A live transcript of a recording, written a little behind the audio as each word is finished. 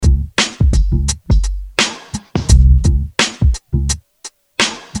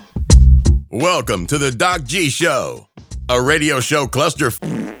Welcome to the Doc G Show, a radio show cluster.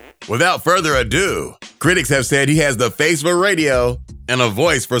 Without further ado, critics have said he has the face for radio and a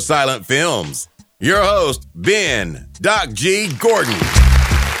voice for silent films. Your host, Ben Doc G Gordon.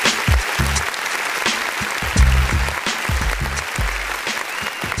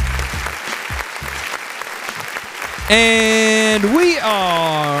 And we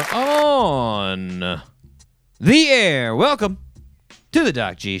are on the air. Welcome to the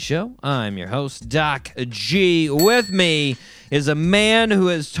Doc G Show. I'm your host, Doc G. With me is a man who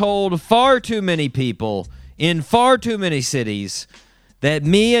has told far too many people in far too many cities that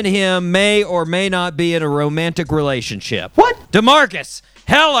me and him may or may not be in a romantic relationship. What? DeMarcus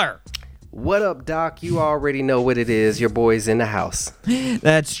Heller. What up, Doc? You already know what it is. Your boy's in the house.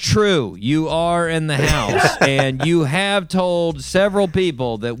 That's true. You are in the house, and you have told several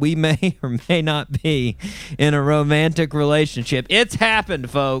people that we may or may not be in a romantic relationship. It's happened,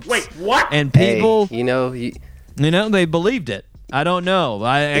 folks. Wait, what? And people, Hey, you know, they believed it. I don't know.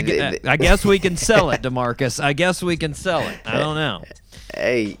 I guess we can sell it, DeMarcus. I guess we can sell it. I don't know.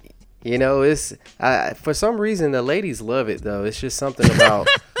 hey, you know, it's for some reason the ladies love it though. It's just something about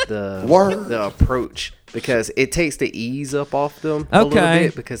the approach, because it takes the ease up off them a little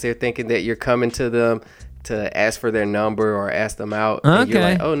bit, because they're thinking that you're coming to them to ask for their number or ask them out. And you're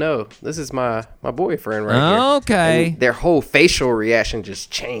like, oh no, this is my boyfriend right here. Okay. And their whole facial reaction just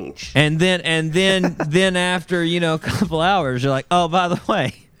changed. And then after, a couple hours, you're like, oh, by the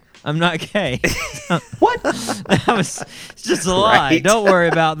way, I'm not gay. What? It's just a lie. Right. Don't worry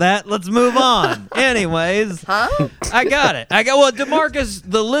about that. Let's move on. Anyways, I got it. Well, DeMarcus,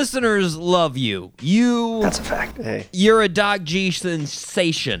 the listeners love you. That's a fact. Hey. You're a Doc G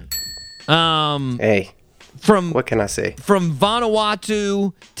sensation. Hey. What can I say? From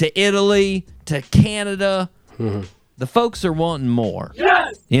Vanuatu to Italy to Canada, the folks are wanting more.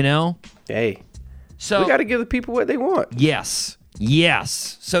 Yes! Hey. So We got to give the people what they want. Yes.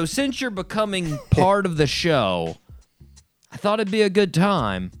 So since you're becoming part of the show, I thought it'd be a good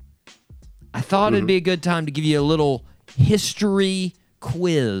time. It'd be a good time to give you a little history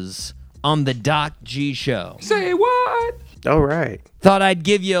quiz on the Doc G Show. Say what? All right. Thought I'd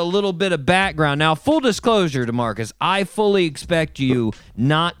give you a little bit of background. Now, full disclosure, DeMarcus, I fully expect you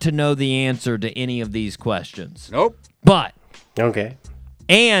not to know the answer to any of these questions. Nope. But Okay.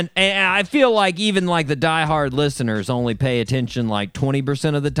 And I feel like even like the diehard listeners only pay attention like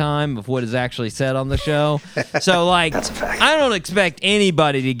 20% of the time of what is actually said on the show. So like, That's a fact. I don't expect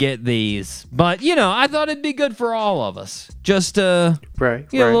anybody to get these, but I thought it'd be good for all of us just to Right.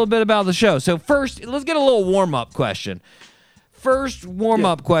 get a little bit about the show. So first, let's get a little warm-up question. First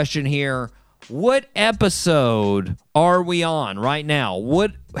warm-up question here. What episode are we on right now?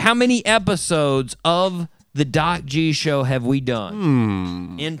 How many episodes of the Doc G Show have we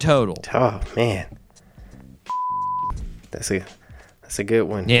done in total? Oh man, that's a good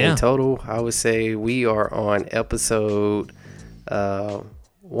one. Yeah. In total, I would say we are on episode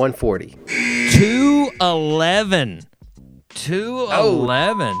 140. 211.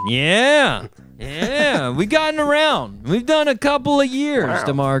 211. Yeah. We've gotten around. We've done a couple of years, Wow.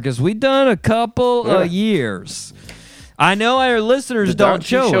 DeMarcus. We've done a couple of years. I know our listeners The don't Doc G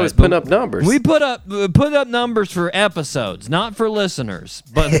show Show it. is putting up numbers. We put up numbers for episodes, not for listeners,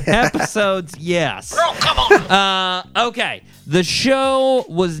 but episodes, yes. Oh, come on. Okay. The show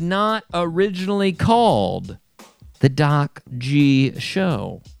was not originally called the Doc G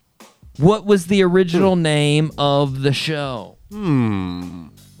Show. What was the original name of the show?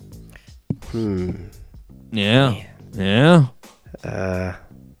 Yeah.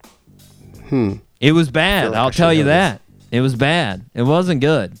 It was bad. like I'll I should tell you know that. It was bad. It wasn't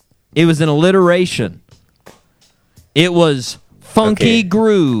good. It was an alliteration. It was Funky Okay.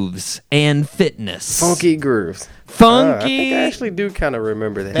 Grooves and Fitness. Funky Grooves. I Funky. think I actually do kind of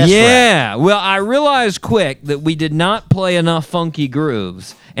remember that. Yeah. Well, I realized quick that we did not play enough Funky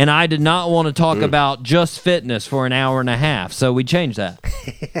Grooves, and I did not want to talk about just fitness for an hour and a half, so we changed that.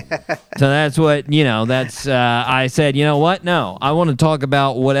 So that's what, I said, you know what? No, I want to talk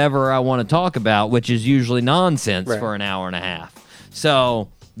about whatever I want to talk about, which is usually nonsense Right. for an hour and a half. So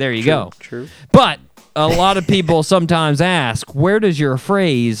there you go. True. But a lot of people sometimes ask, where does your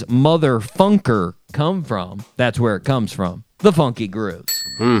phrase mother funker come from? That's where it comes from. The Funky Grooves.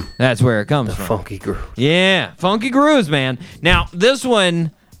 That's where it comes from. Funky Groove. Yeah, Funky Grooves, man. Now, this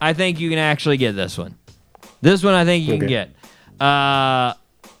one, I think you can actually get this one. This one I think you can Okay. get.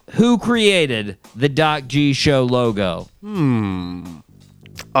 Who created the Doc G Show logo?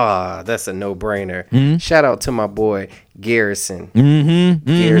 That's a no-brainer. Shout out to my boy Garrison.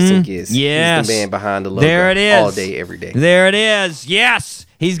 Garrison Giz. Yes. He's the man behind the logo. There it is. All day, every day. There it is. Yes.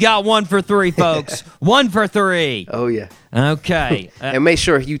 He's got 1 for 3, folks. 1 for 3. Oh, yeah. Okay. And make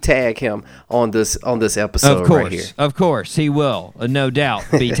sure you tag him on this episode Of course. right here. Of course. He will, no doubt,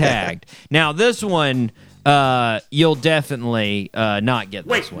 be tagged. Now, this one, you'll definitely not get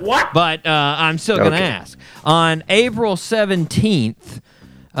this one. What? But I'm still going to ask. On April 17th,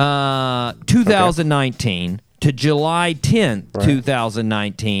 2019 to July 10th,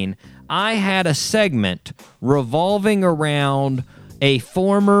 2019, I had a segment revolving around a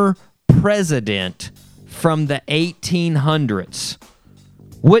former president from the 1800s.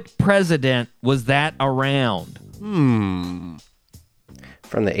 What president was that around? From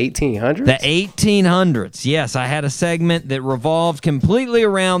the 1800s? The 1800s. Yes, I had a segment that revolved completely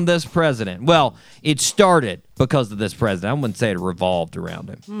around this president. Well, it started because of this president. I wouldn't say it revolved around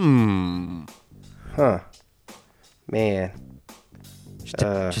him. Man.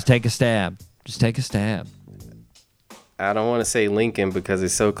 Just take a stab. Just take a stab. I don't want to say Lincoln because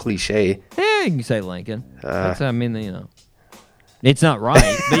it's so cliche. Yeah, you can say Lincoln. I mean, it's not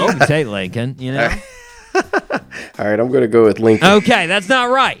right, but you can say Lincoln, All right, I'm going to go with Lincoln. Okay, that's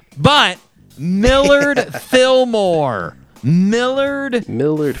not right. But Millard Fillmore. Millard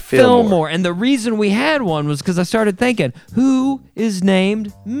Fillmore. And the reason we had one was because I started thinking, who is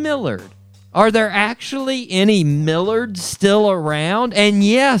named Millard? Are there actually any Millards still around? And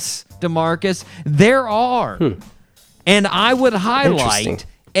yes, DeMarcus, there are. And I would highlight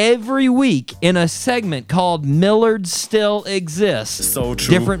every week in a segment called Millard Still Exists. So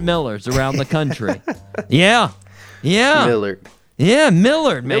true. Different Millards around the country. Yeah. Millard. Yeah,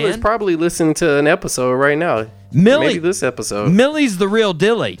 Millard, man. Millard's probably listening to an episode right now. Millie, maybe this episode. Millie's the real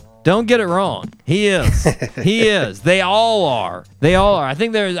Dilly. Don't get it wrong. He is. He is. They all are. I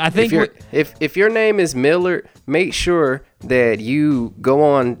think if your name is Millard, make sure that you go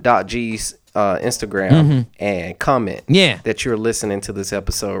on .g's Instagram and comment that you're listening to this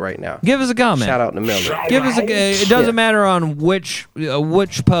episode right now. Give us a comment. Shout out to Millard. Give us it doesn't matter on which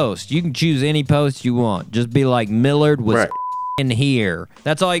post. You can choose any post you want. Just be like Millard was in here.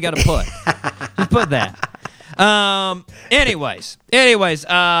 That's all you got to put. Just put that. Anyways,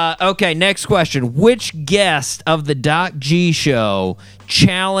 okay, next question. Which guest of the Doc G Show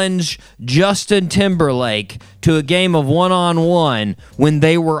challenged Justin Timberlake to a game of one-on-one when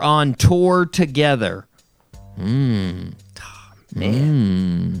they were on tour together? Man.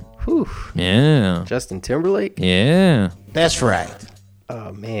 Whew. Yeah. Justin Timberlake? Yeah. That's right.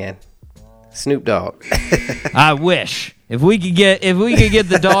 Oh, man. Snoop Dogg. I wish. If we could get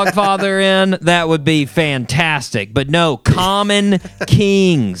the Dogfather in, that would be fantastic. But no, Common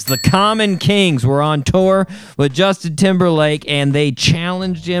Kings. The Common Kings were on tour with Justin Timberlake, and they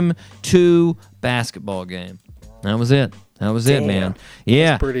challenged him to basketball game. That was it. That was it, man.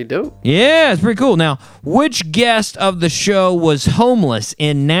 Yeah. That's pretty dope. Yeah, it's pretty cool. Now, which guest of the show was homeless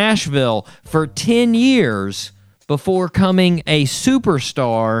in Nashville for 10 years before becoming a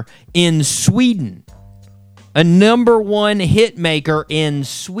superstar in Sweden? A #1 hit maker in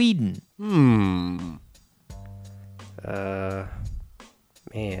Sweden. Man.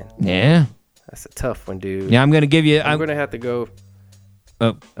 Yeah. That's a tough one, dude. Yeah, I'm going to give you... I'm going to have to go...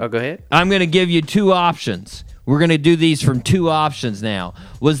 Oh, go ahead. I'm going to give you 2 options. We're going to do these from 2 options now.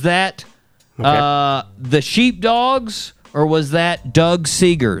 Was that the Sheepdogs or was that Doug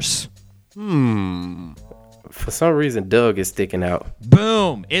Seegers? For some reason, Doug is sticking out.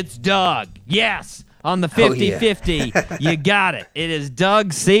 Boom. It's Doug. Yes. On the 50-50, you got it. It is Doug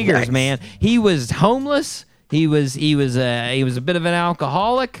Seegers, nice. Man. He was homeless. He was a bit of an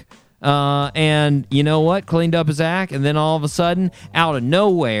alcoholic, and you know what? Cleaned up his act, and then all of a sudden, out of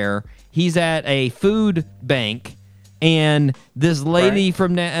nowhere, he's at a food bank, and this lady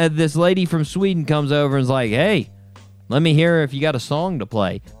from Sweden comes over and is like, "Hey, let me hear if you got a song to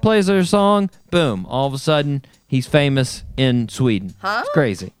play." Plays her song. Boom. All of a sudden, he's famous in Sweden. Huh? It's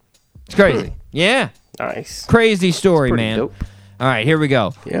crazy. It's crazy. Yeah. Nice. Crazy story, man. Dope. All right, here we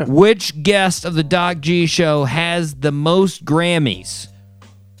go. Yeah. Which guest of the Doc G Show has the most Grammys?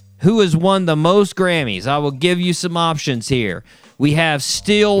 Who has won the most Grammys? I will give you some options here. We have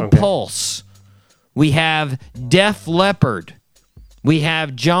Steel Pulse. We have Def Leppard. We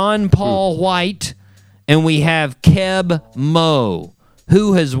have John Paul White. And we have Keb Mo.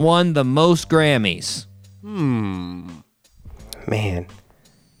 Who has won the most Grammys? Man.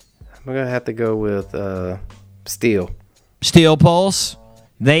 I'm going to have to go with Steel. Steel Pulse.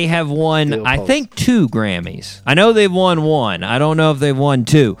 They have won, I think, 2 Grammys. I know they've won 1. I don't know if they've won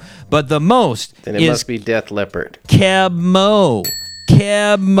 2. But the most then it must be Def Leppard. Keb Mo.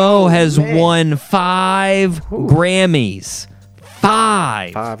 Keb Mo has won 5 Grammys.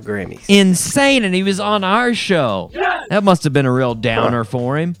 5 Grammys. Insane, and he was on our show. That must have been a real downer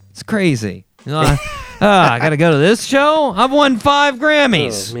for him. It's crazy. I gotta go to this show? I've won 5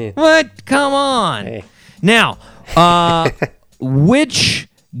 Grammys. Man. What? Come on. Hey. Now, which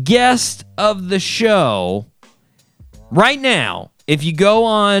guest of the show right now, if you go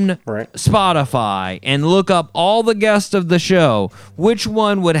on Spotify and look up all the guests of the show, which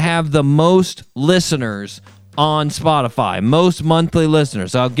one would have the most listeners on Spotify, most monthly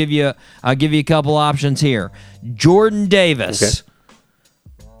listeners? I'll give you a couple options here. Jordan Davis,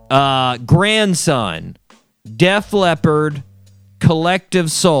 Grandson, Def Leppard, Collective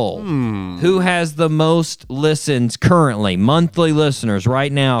Soul. Who has the most listens currently, monthly listeners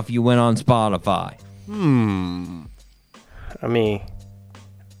right now if you went on Spotify? I mean,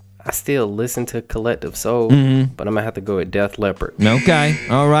 I still listen to Collective Soul, but I'm going to have to go with Def Leppard. Okay.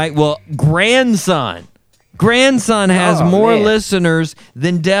 All right. Well, Grandson has more listeners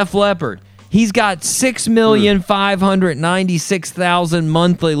than Def Leppard. He's got 6,596,000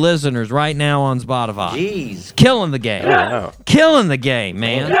 monthly listeners right now on Spotify. Jeez. Killing the game. Wow. Killing the game,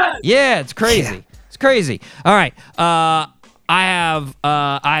 man. Yeah, it's crazy. Yeah. It's crazy. All right. I have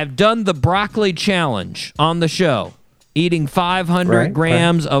done the broccoli challenge on the show, eating 500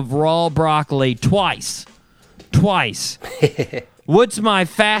 grams of raw broccoli twice. What's my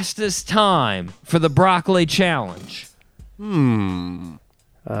fastest time for the broccoli challenge?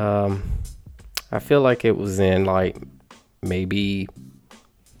 I feel like it was in like maybe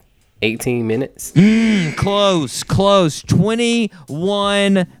 18 minutes. Close.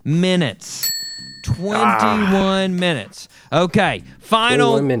 21 minutes. 21 minutes. Okay.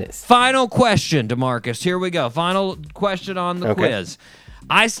 Final question, DeMarcus. Here we go. Final question on the quiz.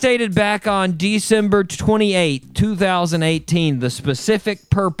 I stated back on December 28, 2018, the specific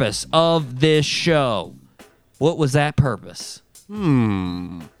purpose of this show. What was that purpose?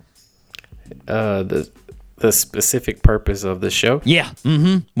 The specific purpose of the show? Yeah.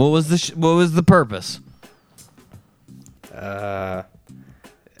 What was the purpose? I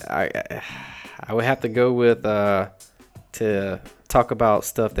would have to go with to talk about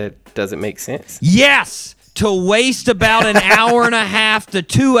stuff that doesn't make sense. Yes. To waste about an hour and a half to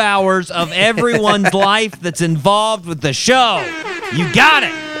 2 hours of everyone's life that's involved with the show. You got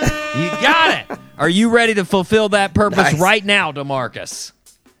it. Are you ready to fulfill that purpose right now, DeMarcus?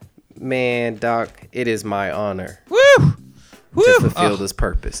 Man, Doc, it is my honor to fulfill this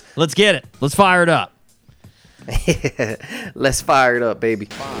purpose. Let's get it. Let's fire it up. Let's fire it up, baby.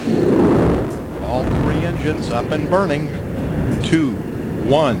 All 3 engines up and burning. 2,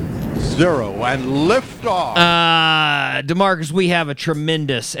 1, 0, and lift off. DeMarcus, we have a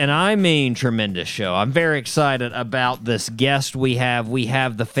tremendous, and I mean tremendous show. I'm very excited about this guest we have. We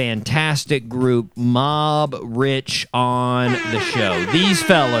have the fantastic group Mob Rich on the show. These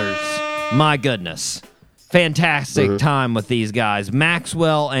fellers, my goodness. Fantastic time with these guys,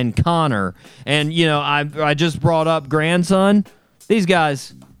 Maxwell and Connor. And, you know, I just brought up Grandson. These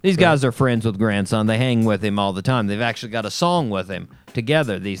guys are friends with Grandson. They hang with him all the time. They've actually got a song with him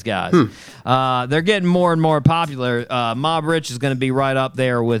together, these guys. They're getting more and more popular. Mob Rich is going to be right up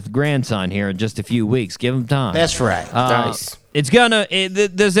there with Grandson here in just a few weeks. Give them time. That's right. Nice.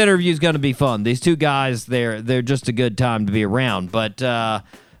 This interview is going to be fun. These two guys, they're just a good time to be around. But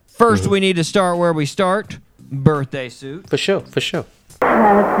first, we need to start where we start. Birthday suit. For sure.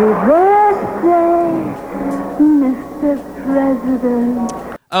 Happy birthday, Mr. President.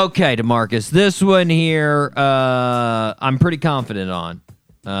 Okay, DeMarcus, this one here, I'm pretty confident on.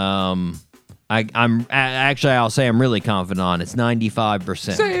 I'll say I'm really confident on. It's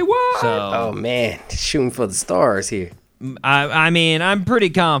 95%. Say what? So, Oh man, shooting for the stars here. I mean, I'm pretty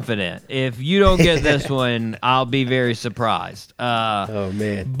confident. If you don't get this one, I'll be very surprised. Oh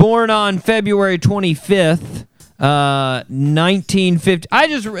man. Born on February 25th, 1950.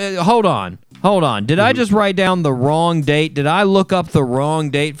 Hold on. Did I just write down the wrong date? Did I look up the wrong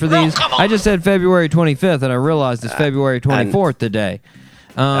date for these? I just said February 25th, and I realized it's February 24th today.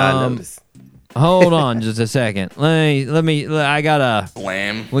 I noticed. Hold on just a second. Let me. I gotta.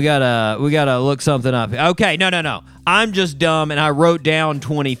 Blam. We gotta look something up. Okay, no. I'm just dumb, and I wrote down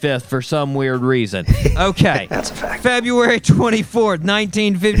 25th for some weird reason. Okay. That's a fact. February 24th,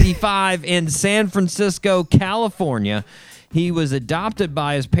 1955, in San Francisco, California. He was adopted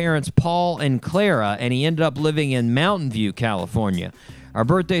by his parents, Paul and Clara, and he ended up living in Mountain View, California. Our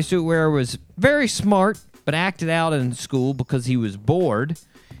birthday suit wearer was very smart, but acted out in school because he was bored.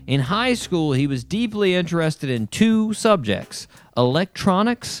 In high school, he was deeply interested in two subjects,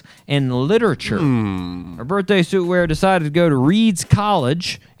 electronics and literature. Our birthday suit wearer decided to go to Reed's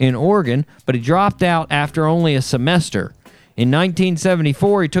College in Oregon, but he dropped out after only a semester. In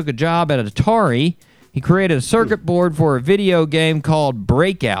 1974, he took a job at Atari. He created a circuit board for a video game called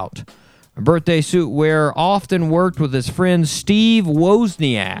Breakout. A birthday suit wearer often worked with his friend Steve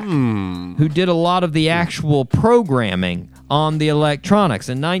Wozniak, who did a lot of the actual programming on the electronics.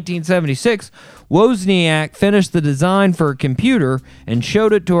 In 1976, Wozniak finished the design for a computer and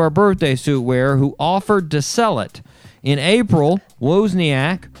showed it to our birthday suit wearer, who offered to sell it. In April,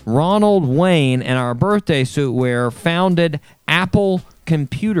 Wozniak, Ronald Wayne, and our birthday suit wearer founded Apple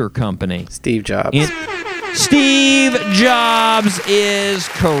Computer Company. Steve Jobs. Steve Jobs is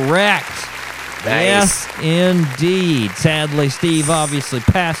correct. Nice. Yes, indeed. Sadly, Steve obviously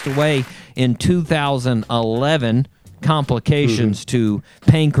passed away in 2011. Complications to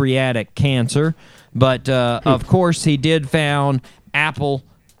pancreatic cancer. But, of course, he did found Apple.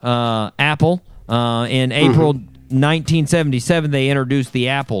 In April 1977, they introduced the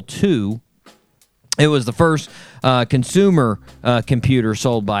Apple II. It was the first consumer computer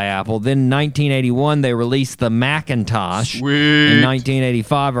sold by Apple. Then in 1981, they released the Macintosh. Sweet. In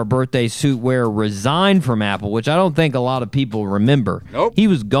 1985, our birthday suit wearer resigned from Apple, which I don't think a lot of people remember. Nope. He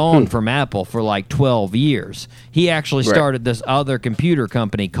was gone from Apple for like 12 years. He actually started this other computer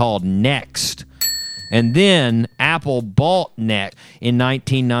company called Next. And then Apple bought Next in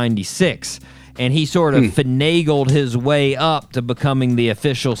 1996. And he sort of finagled his way up to becoming the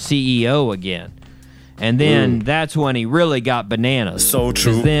official CEO again. And then that's when he really got bananas. So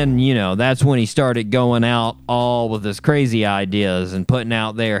true. 'Cause then, that's when he started going out all with his crazy ideas and putting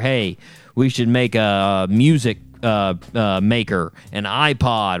out there, hey, we should make a music maker, an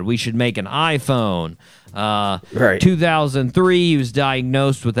iPod. We should make an iPhone. Right. 2003, he was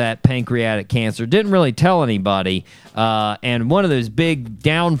diagnosed with that pancreatic cancer. Didn't really tell anybody. And one of those big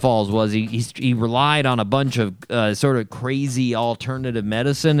downfalls was he relied on a bunch of sort of crazy alternative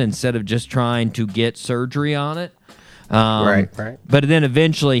medicine instead of just trying to get surgery on it. Right. But then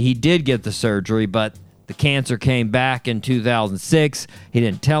eventually he did get the surgery, but the cancer came back in 2006. He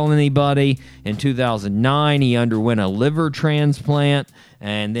didn't tell anybody. In 2009, he underwent a liver transplant.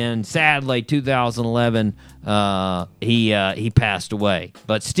 And then, sadly, 2011, he passed away.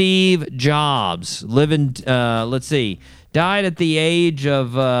 But Steve Jobs, died at the age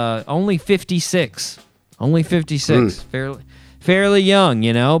of only 56. Only 56. Fairly young,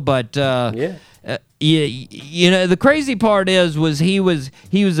 but... Yeah. The crazy part was he was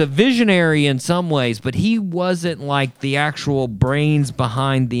a visionary in some ways, but he wasn't like the actual brains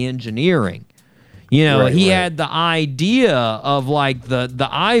behind the engineering. He had the idea of like the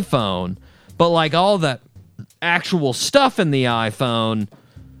iPhone, but like all the actual stuff in the iPhone,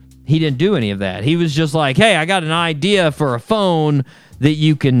 he didn't do any of that. He was just like, hey, I got an idea for a phone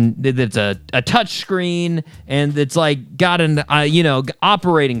that's a touch screen and it's like got an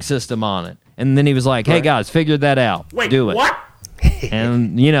operating system on it. And then he was like, hey, guys, figure that out. Wait, do it. what?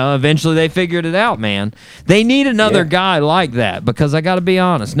 And, eventually they figured it out, man. They need another guy like that because I got to be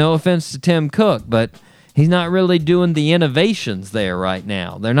honest, no offense to Tim Cook, but he's not really doing the innovations there right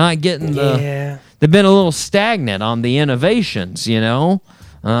now. They're not getting they've been a little stagnant on the innovations, That's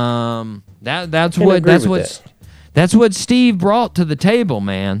what Steve brought to the table,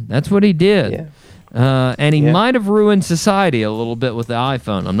 man. That's what he did. Yeah. And he might have ruined society a little bit with the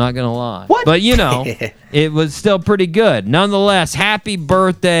iPhone. I'm not going to lie. What? But, it was still pretty good. Nonetheless, happy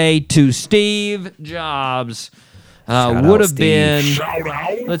birthday to Steve Jobs. Would have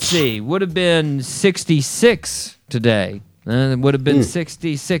been 66 today. It would have been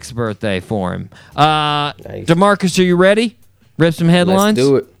 66th birthday for him. Nice. DeMarcus, are you ready? Rip some headlines? Let's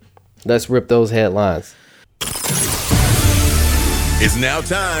do it. Let's rip those headlines. It's now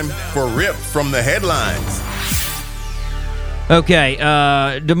time for Rip from the Headlines. Okay,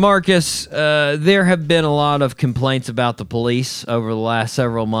 DeMarcus, there have been a lot of complaints about the police over the last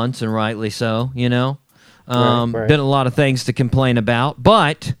several months, and rightly so, Been a lot of things to complain about,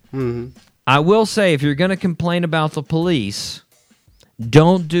 but I will say if you're going to complain about the police,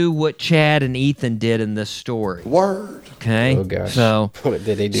 don't do what Chad and Ethan did in this story. Word. Okay? Oh, gosh. So, what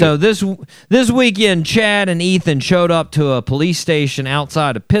did they do? So this weekend, Chad and Ethan showed up to a police station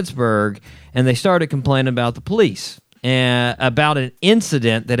outside of Pittsburgh, and they started complaining about the police, about an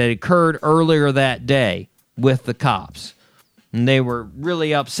incident that had occurred earlier that day with the cops. And they were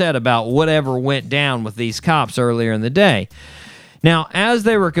really upset about whatever went down with these cops earlier in the day. Now, as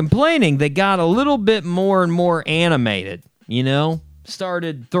they were complaining, they got a little bit more and more animated,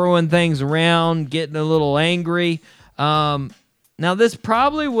 started throwing things around, getting a little angry. Now, this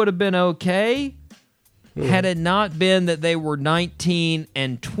probably would have been okay had it not been that they were 19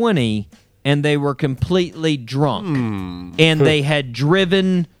 and 20 and they were completely drunk and they had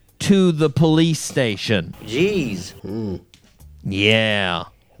driven to the police station. Jeez. Yeah.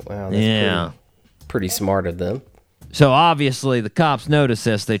 Wow, that's pretty smart of them. So obviously the cops noticed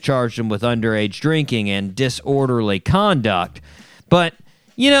this. They charged him with underage drinking and disorderly conduct. But,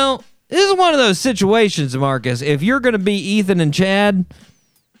 this is one of those situations, Marcus. If you're going to be Ethan and Chad,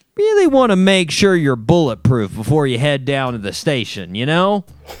 really want to make sure you're bulletproof before you head down to the station,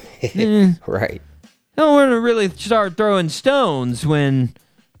 Right. Don't want to really start throwing stones when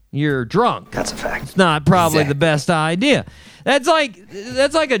you're drunk. That's a fact. It's not probably the best idea. That's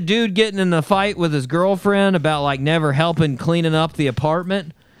like a dude getting in a fight with his girlfriend about like never helping cleaning up the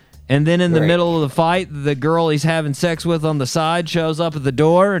apartment. And then in the middle of the fight, the girl he's having sex with on the side shows up at the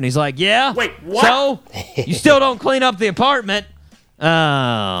door and he's like, yeah? Wait, what? So? You still don't clean up the apartment?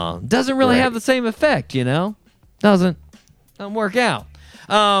 Doesn't really have the same effect, Doesn't work out.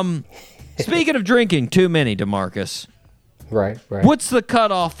 Speaking of drinking too many, DeMarcus. Right. What's the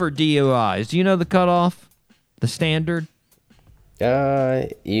cutoff for DUIs? Do you know the cutoff? The standard?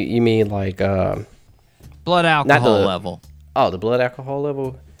 You mean like blood alcohol level? Oh, the blood alcohol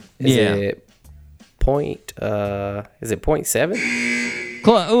level. Is it 0.7?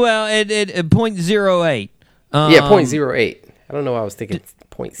 Well, it 0.08. 0.08. I don't know why I was thinking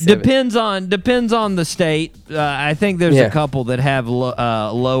 0.7. Depends on the state. I think there's a couple that have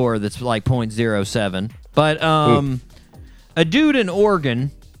lower that's like 0.07. But a dude in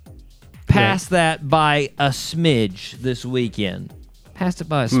Oregon passed that by a smidge this weekend. Passed it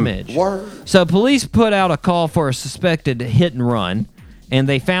by a smidge. So police put out a call for a suspected hit and run, and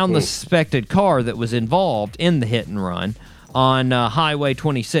they found the suspected car that was involved in the hit and run on Highway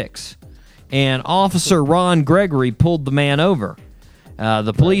 26. And Officer Ron Gregory pulled the man over.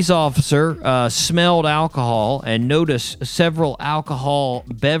 The police officer smelled alcohol and noticed several alcohol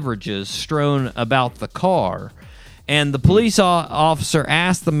beverages strewn about the car. And the police officer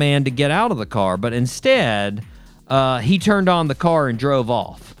asked the man to get out of the car, but instead, he turned on the car and drove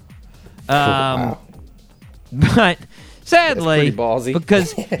off. But sadly,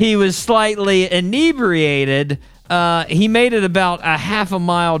 because he was slightly inebriated, he made it about a half a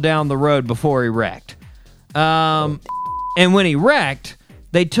mile down the road before he wrecked. And when he wrecked,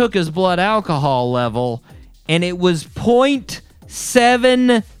 they took his blood alcohol level, and it was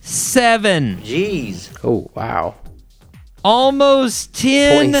 0.77. Jeez. Oh, wow. Almost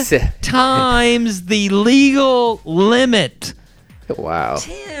 10 times the legal limit. Wow.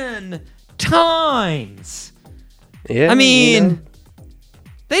 10 times. Yeah. I mean,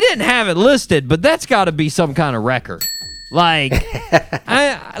 they didn't have it listed, but that's got to be some kind of record. Like,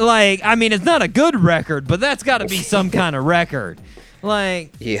 I mean, it's not a good record, but that's got to be some kind of record.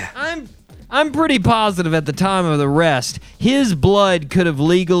 Like, I'm pretty positive at the time of the arrest, his blood could have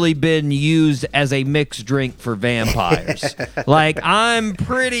legally been used as a mixed drink for vampires. Like, I'm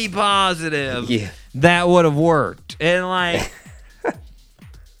pretty positive that would have worked. And like,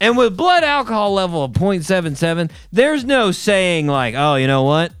 and with blood alcohol level of 0.77, there's no saying like, oh, you know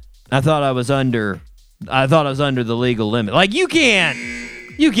what? I thought I was under the legal limit. Like, you can't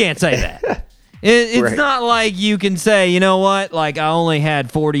say that. It's not like you can say, you know what, like, I only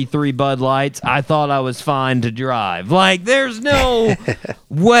had 43 Bud Lights. I thought I was fine to drive. Like, there's no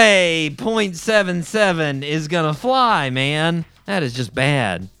way 0.77 is going to fly, man. That is just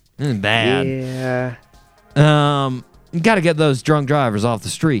bad. It's bad. Yeah. You got to get those drunk drivers off the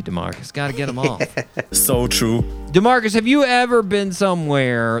street, DeMarcus. Got to get them off. So true. DeMarcus, have you ever been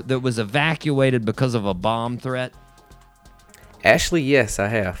somewhere that was evacuated because of a bomb threat? Actually, yes, I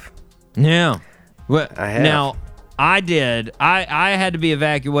have. Yeah. Well, I have. Now, I did. I had to be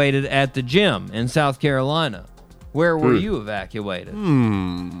evacuated at the gym in South Carolina. Where were you evacuated?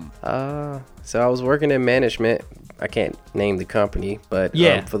 So I was working in management. I can't name the company, but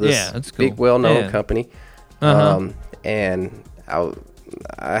for this that's cool. big, well-known company. And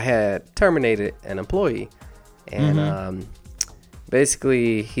I had terminated an employee, and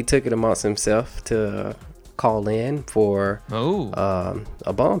basically he took it amongst himself to call in for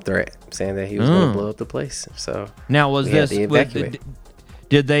a bomb threat, saying that he was going to blow up the place. So now was this?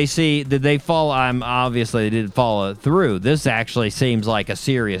 Did they follow? Obviously they didn't follow through. This actually seems like a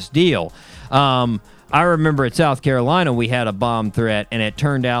serious deal. I remember at South Carolina we had a bomb threat, and it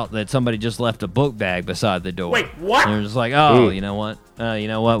turned out that somebody just left a book bag beside the door. Wait, what? And they're just like, oh, you know what?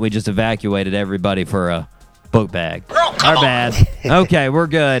 We just evacuated everybody for a book bag. Girl, Our bad. Okay, we're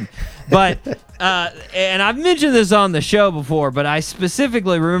good. But, and I've mentioned this on the show before, but I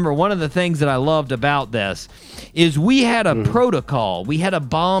specifically remember one of the things that I loved about this is we had a protocol. We had a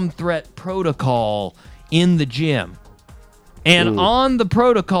bomb threat protocol in the gym. And on the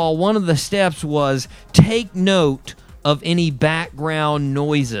protocol, one of the steps was take note of any background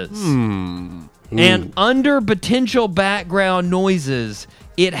noises. And under potential background noises,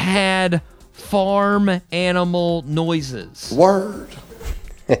 it had farm animal noises. Word.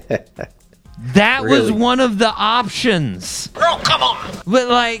 That was one of the options. Girl, come on. But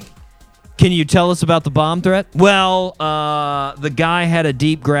like, can you tell us about the bomb threat? Well, the guy had a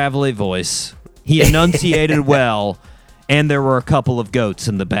deep, gravelly voice. He enunciated well, and there were a couple of goats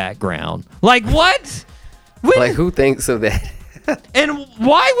in the background. Like, what? Like, who thinks of that? And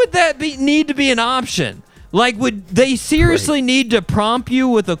why would that need to be an option? Like, would they seriously need to prompt you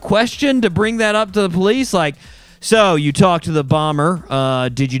with a question to bring that up to the police? Like, so you talked to the bomber.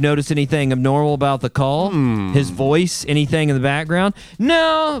 Did you notice anything abnormal about the call? His voice? Anything in the background?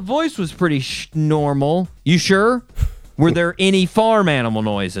 No, voice was pretty normal. You sure? Were there any farm animal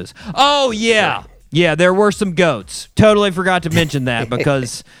noises? Oh, yeah. Yeah, there were some goats. Totally forgot to mention that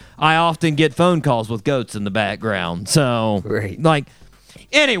because I often get phone calls with goats in the background. So, like,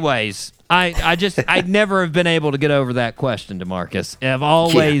 anyways, I never have been able to get over that question, DeMarcus.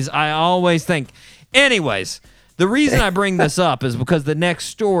 I always think. Anyways, the reason I bring this up is because the next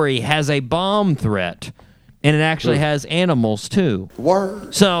story has a bomb threat, and it actually has animals too.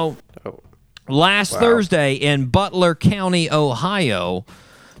 Word. So, last Thursday in Butler County, Ohio,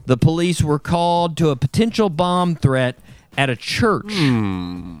 the police were called to a potential bomb threat at a church.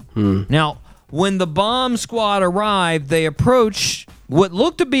 Now, when the bomb squad arrived, they approached what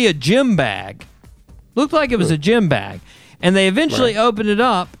looked to be a gym bag. Looked like it was a gym bag. And they eventually opened it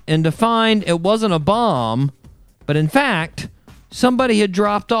up and to find it wasn't a bomb, but in fact, somebody had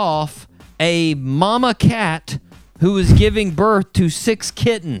dropped off a mama cat who was giving birth to 6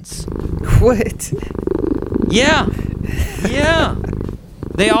 kittens. What? Yeah. Yeah.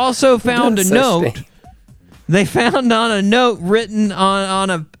 They also found a note. They found on a note written on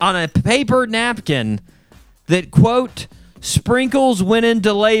a paper napkin that, quote, Sprinkles went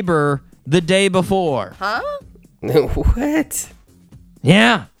into labor the day before. Huh? What?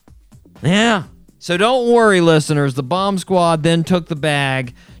 Yeah. Yeah. So don't worry, listeners. The bomb squad then took the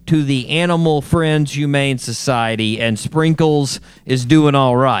bag to the Animal Friends Humane Society, and Sprinkles is doing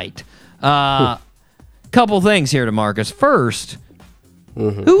all right. Couple things here, DeMarcus. First,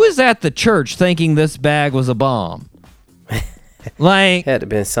 who was at the church thinking this bag was a bomb? Like, Had to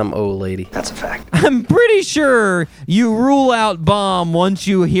been some old lady. That's a fact. I'm pretty sure you rule out bomb once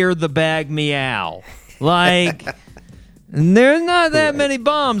you hear the bag meow. Like, there's not that many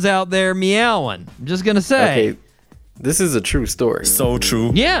bombs out there meowing. I'm just going to say. Okay, this is a true story. So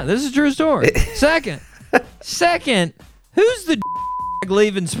true. Yeah, this is a true story. Second, who's the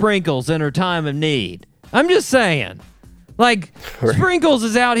leaving Sprinkles in her time of need? I'm just saying. Like, Sprinkles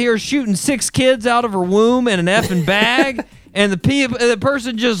is out here shooting 6 kids out of her womb in an effing bag, and the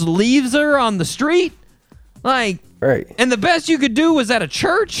person just leaves her on the street? Like, and the best you could do was at a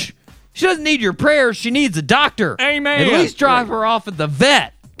church? She doesn't need your prayers. She needs a doctor. Amen. At least drive her off at the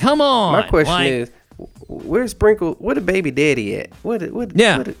vet. Come on. My question is, where's Sprinkle? Where the baby daddy at?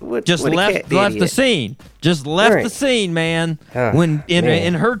 Just left the scene. Just left the scene, man. When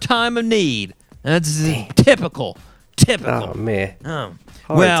in her time of need. That's typical. Oh man. Oh.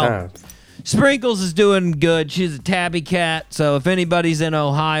 Hard times. Sprinkles is doing good. She's a tabby cat, so if anybody's in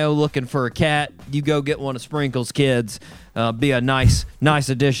Ohio looking for a cat, you go get one of Sprinkles' kids. Be a nice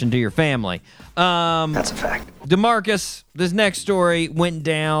addition to your family. That's a fact. DeMarcus, this next story went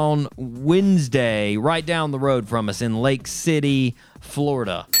down Wednesday, right down the road from us in Lake City,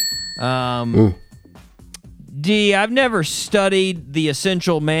 Florida. D, I've never studied the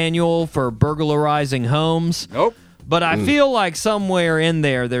essential manual for burglarizing homes. Nope. But I feel like somewhere in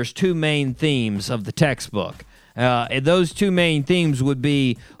there's 2 main themes of the textbook. And those 2 main themes would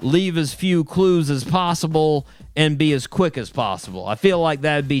be leave as few clues as possible and be as quick as possible. I feel like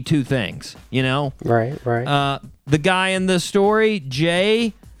that would be 2 things, you know? Right. The guy in this story,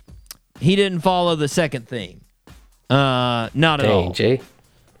 Jay, he didn't follow the second theme. Not at all. Jay.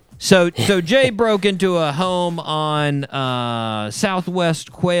 So Jay broke into a home on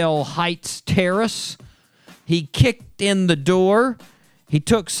Southwest Quail Heights Terrace. He kicked in the door. He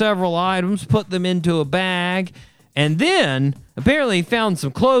took several items, put them into a bag, and then apparently he found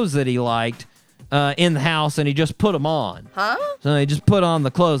some clothes that he liked in the house, and he just put them on. Huh? So he just put on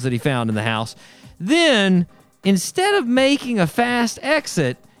the clothes that he found in the house. Then, instead of making a fast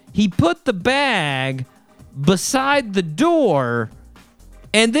exit, he put the bag beside the door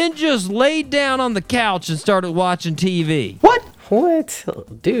and then just laid down on the couch and started watching TV. What?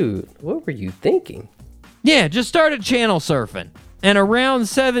 Dude, what were you thinking? Yeah, just started channel surfing. And around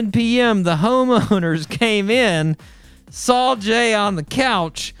 7 p.m., the homeowners came in, saw Jay on the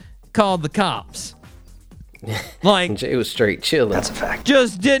couch, called the cops. Like, Jay was straight chilling. That's a fact.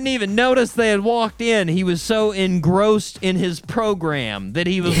 just didn't even notice they had walked in. He was so engrossed in his program that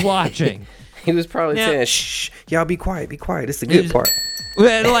he was watching. He was probably Now- saying, "Shh, y'all be quiet. It's the good part."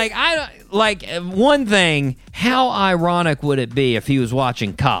 One thing, how ironic would it be if he was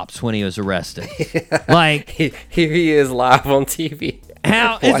watching Cops when he was arrested? Like, Here he is live on TV.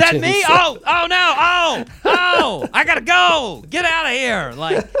 how is that Watching me? himself. Oh no! Oh, I gotta go! Get out of here!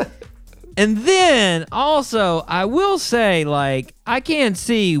 Like, and then also, I will say, like, I can't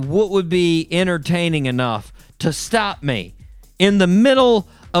see what would be entertaining enough to stop me in the middle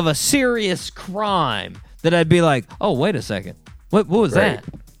of a serious crime that I'd be like, oh, wait a second. What was that?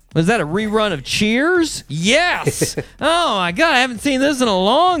 Was that a rerun of Cheers? Yes. Oh my God, I haven't seen this in a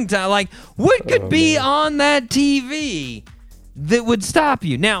long time. Like, what could be on that TV that would stop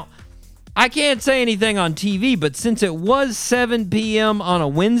you? Now, I can't say anything on TV, but since it was 7 p.m. on a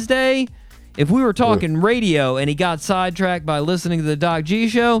Wednesday, if we were talking radio and he got sidetracked by listening to the Doc G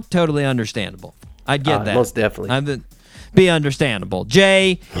show, totally understandable. I'd get that. Most definitely. I'd be understandable.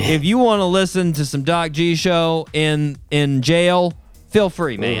 Jay, if you want to listen to some Doc G show in jail, feel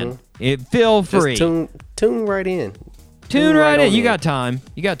free, man. Feel free. Just tune right in. Tune right in. on You in. got time.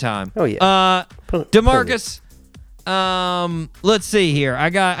 Oh, yeah. DeMarcus, let's see here. I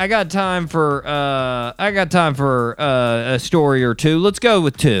got time for a story or two. Let's go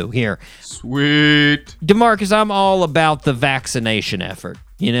with two here. Sweet. DeMarcus, I'm all about the vaccination effort,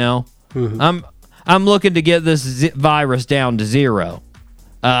 you know? I'm looking to get this virus down to zero.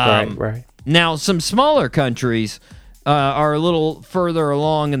 Right. Now, some smaller countries are a little further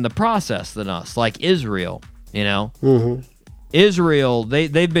along in the process than us, like Israel, you know? Israel,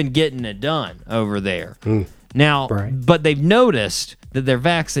 they've been getting it done over there. Now, but they've noticed that their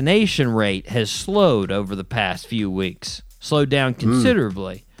vaccination rate has slowed over the past few weeks, slowed down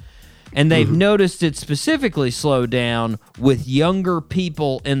considerably. And they've noticed it specifically slowed down with younger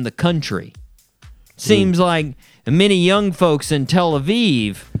people in the country. Seems like many young folks in Tel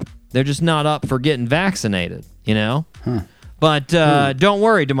Aviv, they're just not up for getting vaccinated, you know? But don't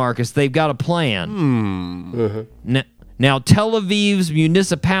worry, DeMarcus, they've got a plan. Now, Tel Aviv's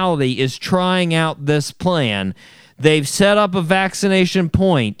municipality is trying out this plan. They've set up a vaccination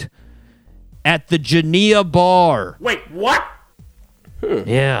point at the Jania Bar. Wait, what?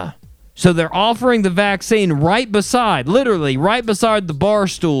 Yeah. So they're offering the vaccine literally right beside the bar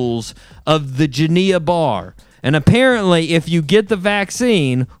stools of the Jania Bar. And apparently, if you get the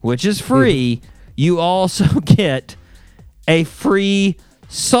vaccine, which is free, you also get a free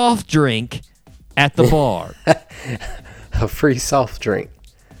soft drink at the bar. A free soft drink.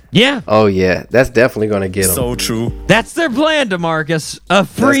 Yeah. Oh, yeah. That's definitely going to get them. So true. That's their plan, DeMarcus. A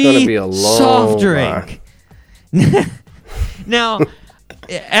free gonna be a long soft drink. Now,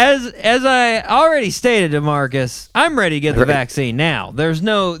 as I already stated, DeMarcus, I'm ready to get the vaccine now.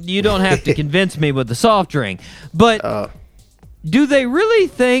 You don't have to convince me with the soft drink. But do they really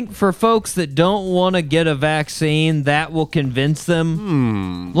think for folks that don't want to get a vaccine, that will convince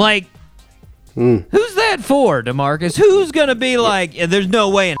them? Like, who's that for, DeMarcus? Who's going to be like, there's no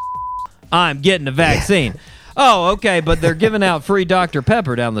way in I'm getting a vaccine? Oh, okay, but they're giving out free Dr.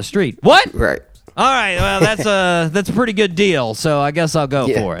 Pepper down the street. What? Right. All right, well, that's a pretty good deal, so I guess I'll go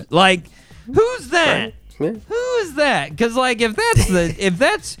for it. Like, who's that? Yeah. Who is that? Because like, if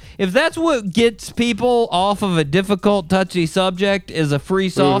that's what gets people off of a difficult, touchy subject is a free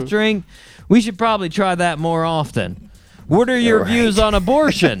soft drink, we should probably try that more often. What are your views on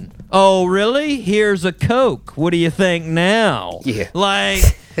abortion? Oh, really? Here's a Coke. What do you think now? Yeah. Like,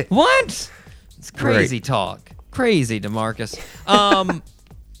 what? It's crazy talk. Crazy, DeMarcus.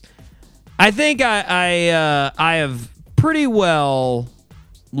 I think I have pretty well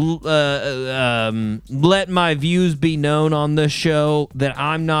let my views be known on this show that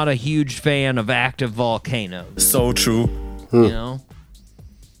I'm not a huge fan of active volcanoes. So true. You know,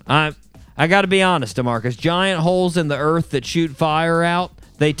 I got to be honest, DeMarcus. Giant holes in the earth that shoot fire out,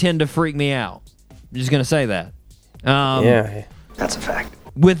 they tend to freak me out. I'm just gonna say that. Yeah. That's a fact.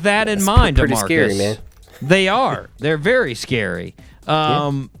 With that in mind, pretty DeMarcus, scary, man. They are. They're very scary.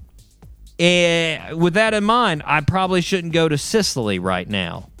 And with that in mind, I probably shouldn't go to Sicily right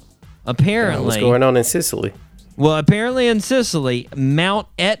now. Apparently, What's going on in Sicily? well, apparently in Sicily, Mount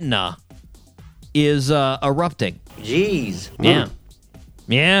Etna is erupting. Jeez. Yeah,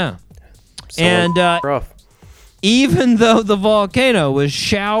 yeah. So And rough. even though the volcano was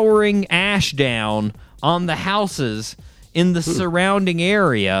showering ash down on the houses in the surrounding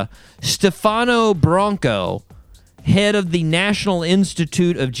area, Stefano Branco, head of the National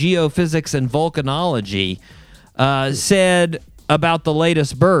Institute of Geophysics and Volcanology, said about the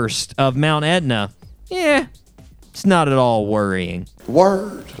latest burst of Mount Etna, it's not at all worrying.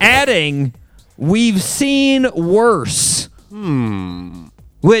 Word. Adding, we've seen worse.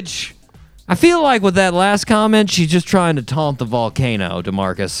 Which, I feel like with that last comment, she's just trying to taunt the volcano,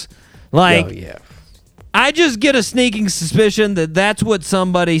 DeMarcus. Like, Oh, yeah. I just get a sneaking suspicion that that's what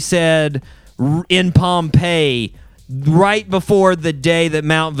somebody said in Pompeii right before the day that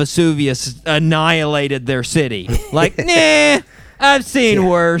Mount Vesuvius annihilated their city. Like, nah, I've seen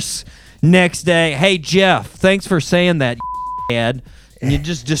worse. Next day, hey, Jeff, thanks for saying that, Ed. You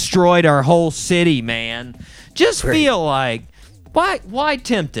just destroyed our whole city, man. Just feel like, why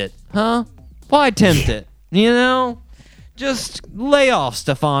tempt it, huh? Why tempt it? You know? Just lay off,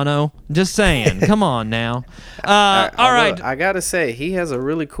 Stefano. Just saying. Come on now. All right. I gotta say, he has a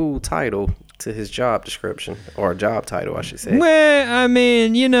really cool title to his job description, or a job title, I should say. Well, I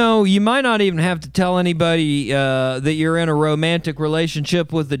mean, you know, you might not even have to tell anybody that you're in a romantic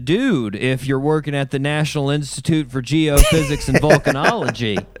relationship with a dude if you're working at the National Institute for Geophysics and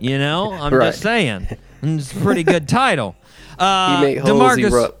Volcanology. You know, I'm just saying. It's a pretty good title. You make holes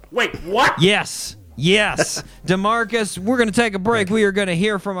erupt. Wait, what? Yes. DeMarcus, we're going to take a break. We are going to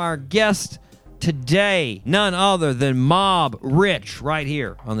hear from our guest today, none other than Mob Rich, right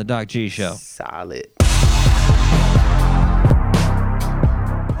here on the Doc G Show. Solid.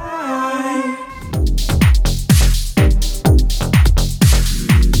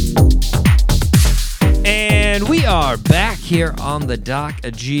 And we are back here on the Doc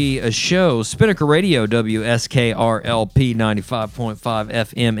G Show. Spinnaker Radio, WSKRLP 95.5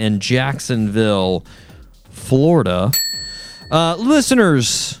 FM in Jacksonville, Florida.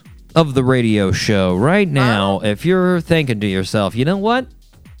 Listeners of the radio show, right now, if you're thinking to yourself, you know what?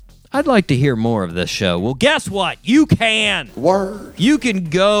 I'd like to hear more of this show. Well, guess what? You can. Word. You can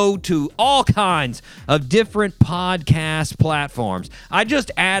go to all kinds of different podcast platforms. I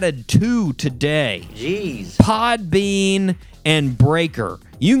just added 2 today. Jeez. Podbean and Breaker.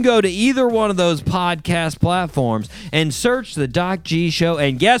 You can go to either one of those podcast platforms and search the Doc G Show,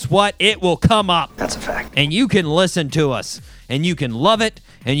 and guess what? It will come up. That's a fact. And you can listen to us, and you can love it,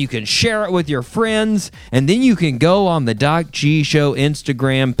 and you can share it with your friends, and then you can go on the Doc G Show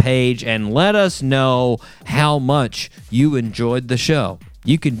Instagram page and let us know how much you enjoyed the show.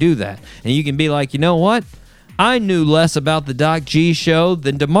 You can do that. And you can be like, you know what? I knew less about the Doc G Show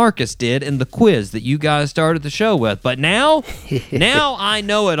than DeMarcus did in the quiz that you guys started the show with. But now I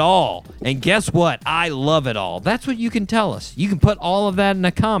know it all. And guess what? I love it all. That's what you can tell us. You can put all of that in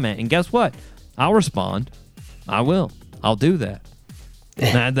a comment. And guess what? I'll respond. I will. I'll do that.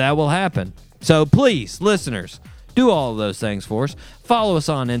 That will happen. So please, listeners, do all of those things for us. Follow us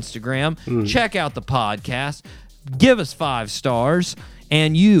on Instagram. Check out the podcast. Give us 5 stars,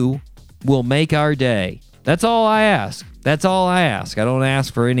 and you will make our day. That's all I ask. That's all I ask. I don't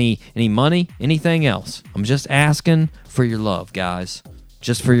ask for any money, anything else. I'm just asking for your love, guys.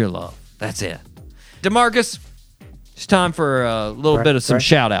 Just for your love. That's it. DeMarcus, it's time for a little bit of some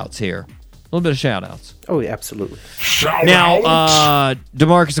shout-outs here. A little bit of shout-outs. Oh, yeah, absolutely. Now,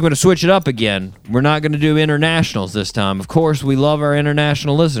 DeMarcus is going to switch it up again. We're not going to do internationals this time. Of course, we love our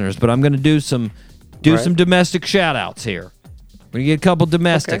international listeners, but I'm going to do some domestic shout-outs here. We're going to get a couple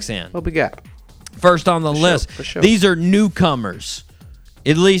domestics in. What we got? First on the list, for sure. These are newcomers,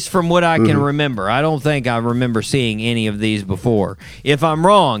 at least from what I can remember. I don't think I remember seeing any of these before. If I'm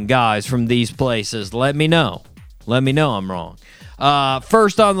wrong, guys, from these places, let me know. Let me know I'm wrong.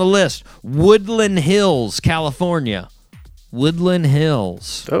 First on the list, Woodland Hills, California. Woodland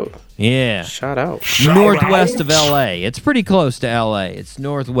Hills. Oh. Yeah. Shout out. Northwest of L.A. It's pretty close to L.A. It's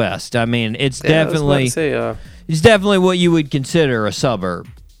northwest. I mean, it's definitely it's definitely what you would consider a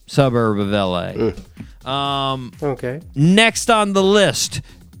suburb of L.A. Okay. Next on the list,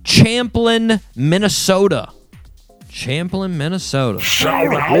 Champlin, Minnesota.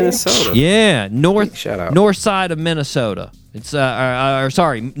 Minnesota. Yeah, north side of Minnesota. It's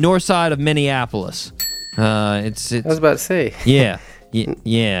north side of Minneapolis. I was about to say. Yeah.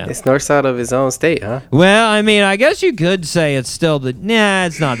 Yeah. It's north side of his own state, huh? Well, I mean, I guess you could say it's still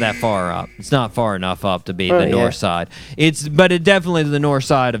it's not that far up. It's not far enough up to be the north side. But it definitely the north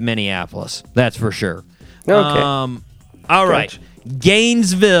side of Minneapolis. That's for sure. Okay. All right.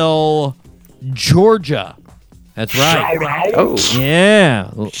 Gainesville, Georgia. That's right. Oh, Yeah.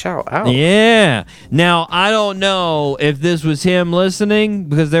 shout out. Yeah. Now, I don't know if this was him listening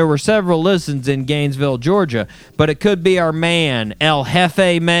because there were several listens in Gainesville, Georgia, but it could be our man, El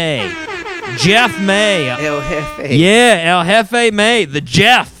Jefe May. Jeff May. El Jefe. Yeah, El Jefe May. The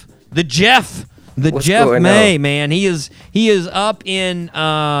Jeff What's Jeff going May, on? man. He is up in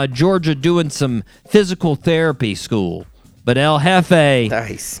Georgia doing some physical therapy school. But El Jefe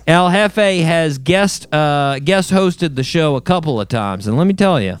Nice. El Jefe has guest hosted the show a couple of times, and let me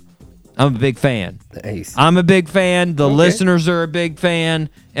tell you, I'm a big fan. Nice. I'm a big fan. The listeners are a big fan.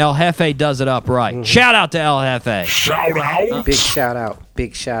 El Jefe does it up right. Shout out to El Jefe. Big shout out.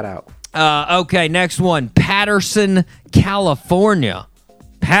 Big shout out. Okay, next one. Patterson, California.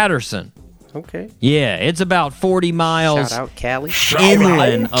 Patterson. Okay. Yeah, it's about 40 miles Shout out, Cali.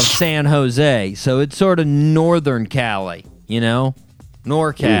 inland of San Jose. So it's sort of northern Cali,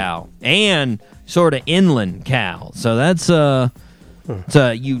 NorCal. And sort of inland Cal. So that's it's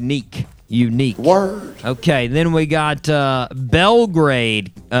a unique. Word. Okay, then we got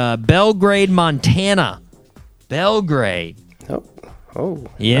Belgrade, Montana. Belgrade. Oh.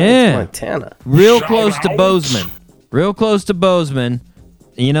 Yeah. Nice, Montana. Real close to Bozeman.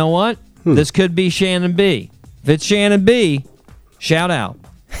 You know what? This could be Shannon B. If it's Shannon B, shout out.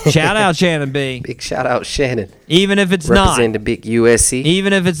 Shout out, Shannon B. Big shout out, Shannon. Even if it's Representing not. the big USC.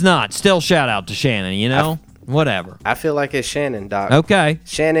 Even if it's not. Still shout out to Shannon, Whatever. I feel like it's Shannon, Doc. Okay.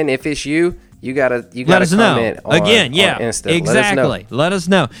 Shannon, if it's you gotta Let us know. comment on, Again, yeah. on Insta. Exactly. Let us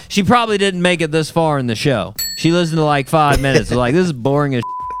know. She probably didn't make it this far in the show. She listened to like 5 minutes. Like, this is boring as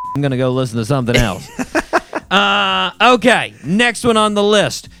I'm going to go listen to something else. Okay. Next one on the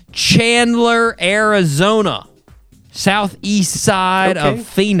list. Chandler, Arizona. Southeast side of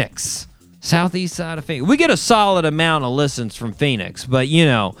Phoenix. Southeast side of Phoenix. We get a solid amount of listens from Phoenix, but,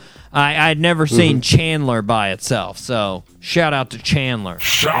 I'd never seen Chandler by itself. So, shout out to Chandler.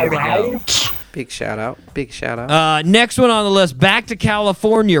 Big shout out. Next one on the list, back to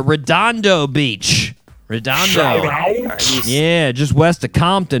California, Redondo Beach. Redondo. Yeah, just west of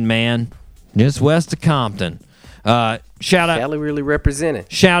Compton, man. Just west of Compton. Shout out. Cali really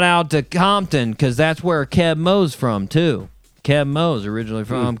represented. Shout out to Compton, because that's where Kev Mo's from, too. Kev Mo's originally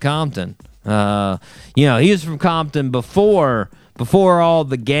from Compton. He was from Compton before all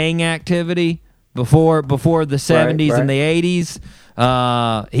the gang activity, before the 70s and the 80s.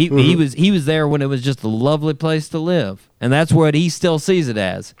 He was there when it was just a lovely place to live. And that's what he still sees it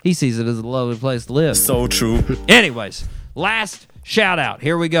as. He sees it as a lovely place to live. So true. Anyways, last shout out.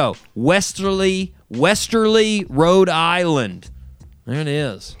 Here we go. Westerly, Rhode Island. There it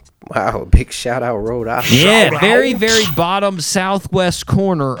is. Wow, big shout out, Rhode Island. Yeah, very, very bottom southwest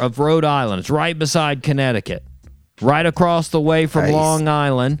corner of Rhode Island. It's right beside Connecticut. Right across the way from Long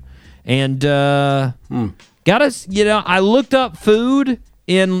Island. And I looked up food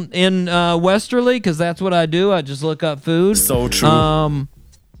in Westerly, because that's what I do. I just look up food. So true.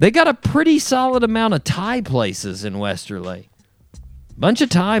 They got a pretty solid amount of Thai places in Westerly. Bunch of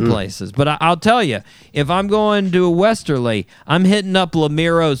Thai places. But I'll tell you, if I'm going to a Westerly, I'm hitting up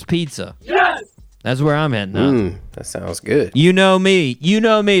Lamiro's Pizza. Yes! That's where I'm hitting up. That sounds good. You know me,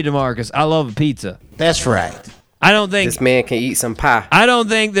 DeMarcus. I love a pizza. That's right. I don't think This man can eat some pie. I don't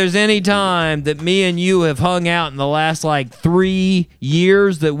think there's any time that me and you have hung out in the last 3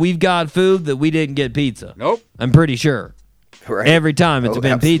 years that we've got food that we didn't get pizza. Nope. I'm pretty sure. Right. Every time it's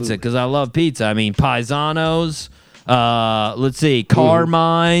been absolutely. pizza, because I love pizza. I mean, Paisanos. Let's see,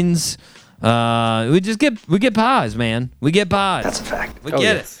 Carmine's. We get pies, man. We get pies. That's a fact. We Oh,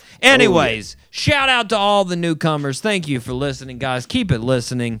 get yes. it. Anyways, shout out to all the newcomers. Thank you for listening, guys. Keep it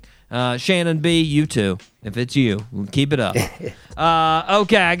listening. Shannon B, you too. If it's you, keep it up.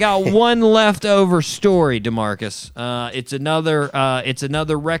 Okay, I got one leftover story, DeMarcus. It's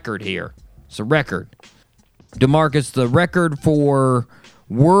another record here. It's a record. DeMarcus, the record for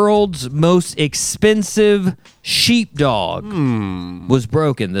world's most expensive sheepdog was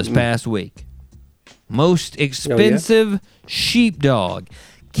broken this past week. Most expensive sheepdog.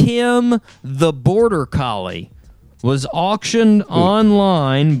 Kim the Border Collie was auctioned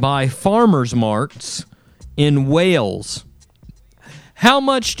online by farmers marts in Wales. How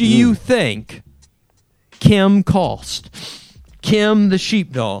much do you think Kim cost? Kim the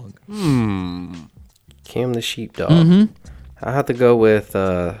sheepdog. Kim the sheepdog. I have to go with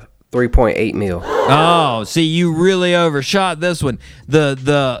 3.8 mil. Oh, see, you really overshot this one.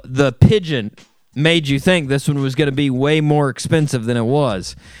 The pigeon made you think this one was going to be way more expensive than it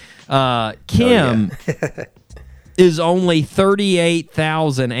was. Kim is only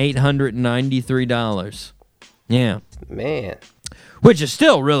 $38,893. Yeah. Man. Which is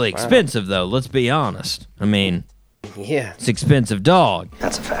still really expensive, though. Let's be honest. I mean, Yeah. it's an expensive dog.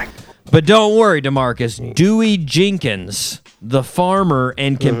 That's a fact. But don't worry, DeMarcus. Dewey Jenkins, the farmer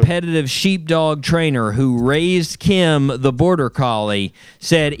and competitive sheepdog trainer who raised Kim, the border collie,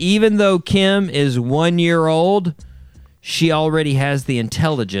 said even though Kim is 1 year old, she already has the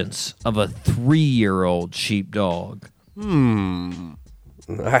intelligence of a 3-year-old sheepdog.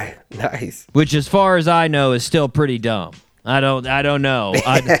 Nice. Which, as far as I know, is still pretty dumb. I don't know.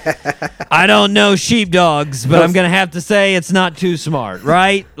 I don't know sheepdogs, but I'm gonna have to say it's not too smart,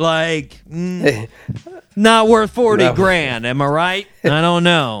 right? Like, not worth 40 grand. Am I right? I don't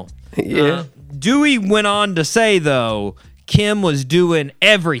know. Yeah. Dewey went on to say, though, Kim was doing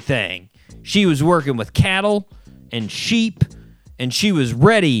everything. She was working with cattle and sheep, and she was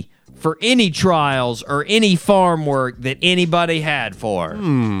ready for any trials or any farm work that anybody had for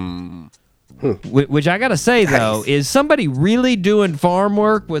her. Which I gotta say, though, is somebody really doing farm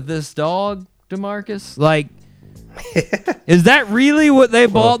work with this dog, DeMarcus? Like, is that really what they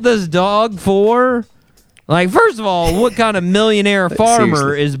bought this dog for? Like, first of all, what kind of millionaire farmer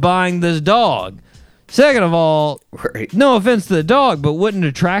Seriously. is buying this dog? Second of all, Right. no offense to the dog, but wouldn't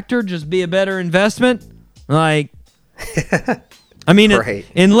a tractor just be a better investment? Like, I mean, Right.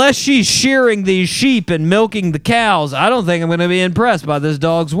 unless she's shearing these sheep and milking the cows, I don't think I'm going to be impressed by this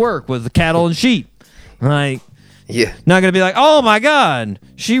dog's work with the cattle and sheep. Like, Yeah. not going to be like, oh my God,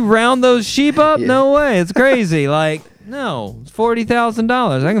 she round those sheep up? Yeah. No way. It's crazy. Like, no, it's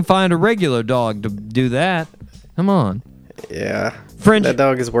 $40,000. I can find a regular dog to do that. Come on. Yeah. French. That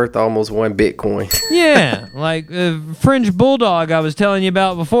dog is worth almost 1 Bitcoin. Yeah, like French Bulldog I was telling you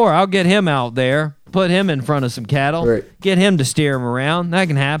about before. I'll get him out there, put him in front of some cattle, Right. get him to steer him around. That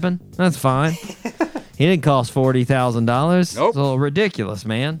can happen. That's fine. He didn't cost $40,000. Nope. It's a little ridiculous,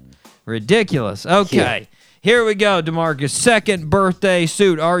 man. Ridiculous. Okay, here we go, DeMarcus. Second birthday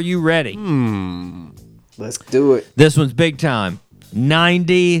suit. Are you ready? Let's do it. This one's big time.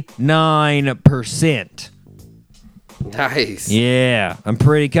 99%. Nice. Yeah, I'm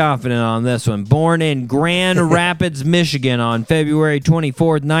pretty confident on this one. Born in Grand Rapids, Michigan on February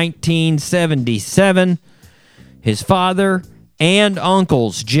 24th, 1977. His father and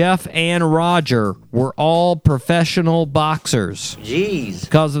uncles, Jeff and Roger, were all professional boxers. Jeez.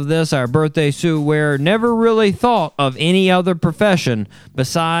 Because of this, our birthday suit wearer never really thought of any other profession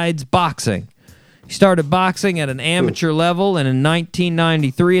besides boxing. He started boxing at an amateur level, and in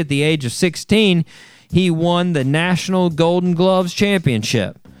 1993, at the age of 16, he won the National Golden Gloves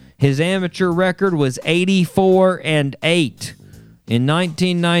Championship. His amateur record was 84-8. In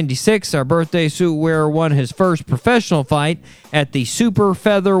 1996, our birthday suit wearer won his first professional fight at the super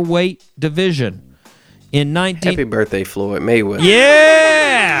featherweight division. In Happy birthday, Floyd Mayweather.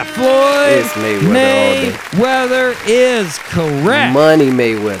 Yeah, Floyd It's Mayweather all day. Mayweather is correct. Money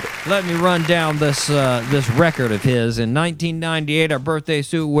Mayweather. Let me run down this record of his. In 1998, our birthday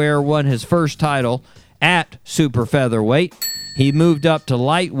suit wearer won his first title at super featherweight. He moved up to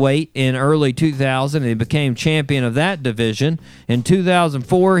lightweight in early 2000 and he became champion of that division. In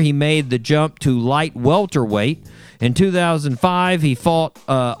 2004, he made the jump to light welterweight. In 2005, he fought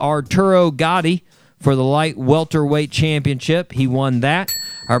Arturo Gatti for the light welterweight championship. He won that.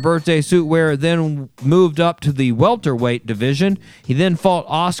 Our birthday suit wearer then moved up to the welterweight division. He then fought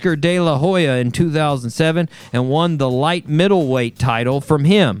Oscar De La Hoya in 2007 and won the light middleweight title from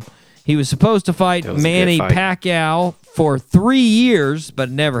him. He was supposed to fight That was a Manny good fight. Pacquiao for 3 years, but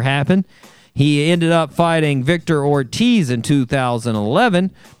it never happened. He ended up fighting Victor Ortiz in 2011,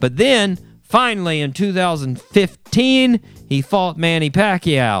 but then finally in 2015, he fought Manny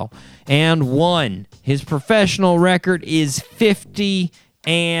Pacquiao and won. His professional record is 50-0.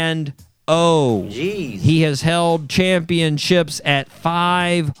 Jeez. He has held championships at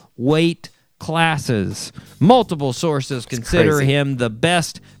 5 weight classes. Multiple sources consider crazy. him the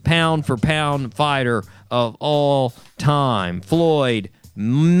best pound-for-pound fighter of all time. Floyd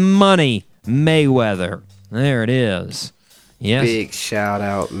Money Mayweather. There it is. Yes. Big shout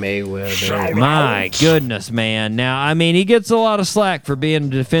out Mayweather. My goodness, man. Now, I mean, he gets a lot of slack for being a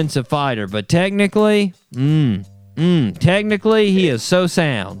defensive fighter, but technically, technically, he is so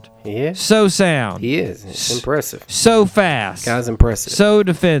sound. Yeah, So sound. he is. It's impressive. So fast. Guy's impressive. So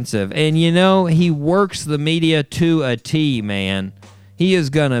defensive. And, you know, he works the media to a T, man. He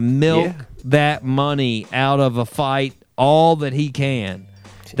is going to milk that money out of a fight all that he can.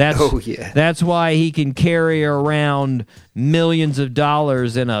 That's, Oh, yeah. That's why he can carry around millions of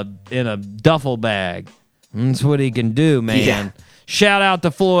dollars in a duffel bag. That's what he can do, man. Yeah. Shout out to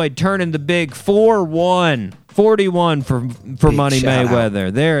Floyd turning the big 4-1. 41 for Money Mayweather.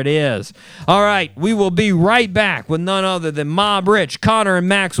 Out. There it is. All right, we will be right back with none other than Mob Rich, Connor, and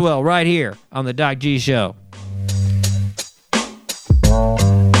Maxwell right here on the Doc G Show.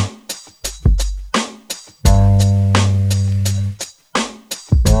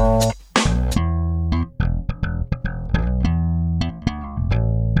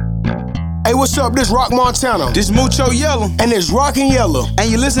 Hey, what's up? This Rock Montana. This Mucho Yellow. And this Rockin' Yellow. And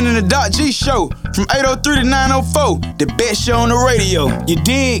you're listening to Doc G Show from 803 to 904. The best show on the radio. You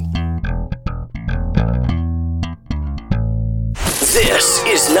dig? This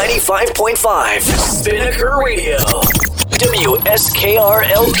is 95.5 Spinnaker Radio.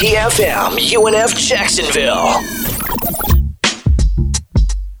 WSKR-LP-FM, UNF Jacksonville.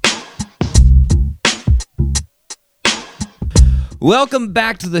 Welcome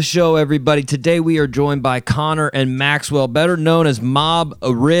back to the show, everybody. Today we are joined by Connor and Maxwell, better known as Mob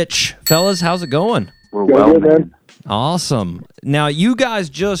Rich. Fellas, how's it going? We're well, man. Awesome. Now, you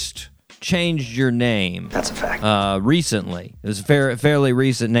guys just changed your name. That's a fact. Recently. It was a fairly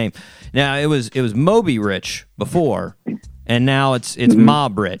recent name. Now, it was Moby Rich before, and now it's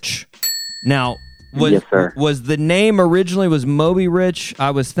Mob Rich. Now, yes, sir. Was the name originally was Moby Rich? I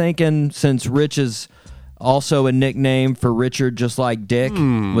was thinking since Rich is also a nickname for Richard, just like Dick.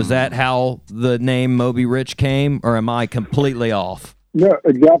 Was that how the name Moby Rich came, or am I completely off? No,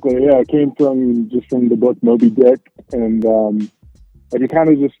 exactly. Yeah, it came from the book Moby Dick, and it kind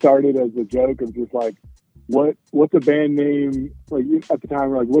of just started as a joke of just like, what's a band name? Like at the time,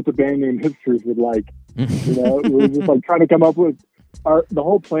 we're like, what's a band name hipsters would like? You know, we were just like trying to come up with the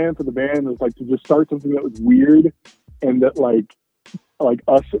whole plan for the band was like to just start something that was weird and that like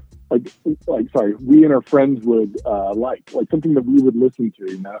us. We and our friends would like something that we would listen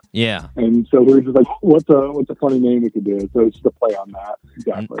to, you know? Yeah. And so we were just like, what's a funny name we could do? So it's just a play on that.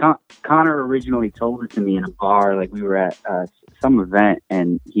 Exactly. Connor originally told it to me in a bar, like we were at some event,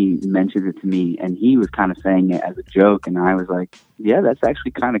 and he mentioned it to me, and he was kind of saying it as a joke, and I was like, yeah, that's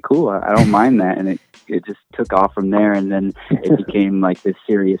actually kind of cool. I don't mind that, and it just took off from there, and then it became like this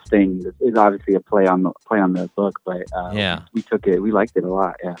serious thing. It's obviously a play on the book, but yeah, we liked it a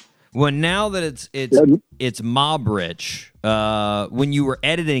lot. Yeah. Well, now that it's Mob Rich, when you were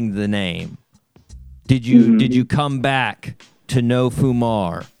editing the name, did you come back to No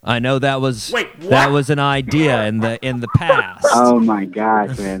Fumar? I know that was an idea in the past. Oh my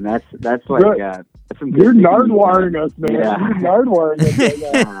gosh, man, that's like you're nardwiring us, man. Yeah. You're nardwiring us.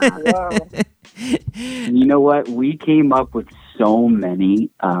 Wow. You know what? We came up with so many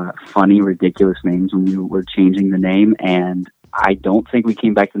funny, ridiculous names when we were changing the name, and I don't think we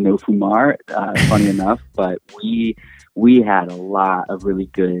came back to No Fumar, funny enough, but we had a lot of really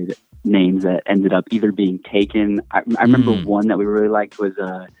good names that ended up either being taken. I remember one that we really liked was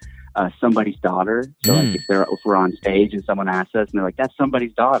Somebody's Daughter. So like if we're on stage and someone asks us and they're like, that's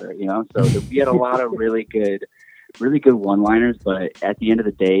somebody's daughter, you know? So we had a lot of really good one-liners, but at the end of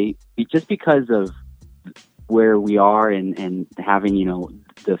the day, just because of where we are and having, you know,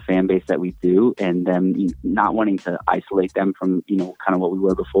 the fan base that we do and them not wanting to isolate them from, you know, kind of what we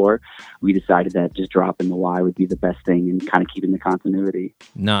were before, we decided that just dropping the Y would be the best thing and kind of keeping the continuity.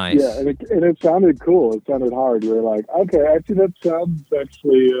 Nice. Yeah, and it sounded cool. It sounded hard. We were like, okay, actually that sounds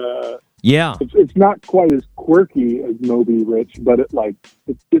actually... yeah. It's not quite as quirky as Moby Rich, but it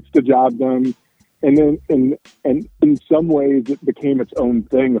gets the job done. And then in some ways it became its own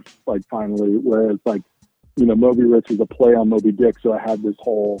thing, like finally, whereas like, you know, Moby Rich was a play on Moby Dick, so it had this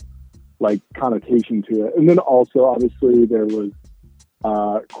whole like connotation to it. And then also, obviously, there was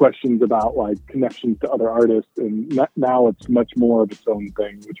questions about like connections to other artists, and now it's much more of its own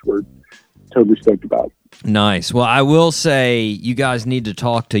thing, which we're totally stoked about. Nice. Well, I will say you guys need to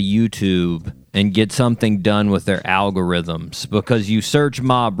talk to YouTube and get something done with their algorithms, because you search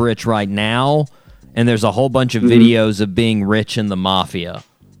Mob Rich right now, and there's a whole bunch of videos of being rich in the mafia.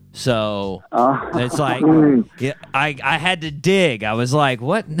 So it's like, yeah, I had to dig. I was like,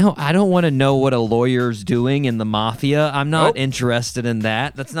 what? No, I don't want to know what a lawyer's doing in the mafia. I'm not interested in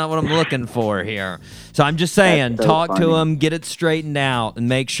that. That's not what I'm looking for here. So I'm just saying, talk to them, get it straightened out, and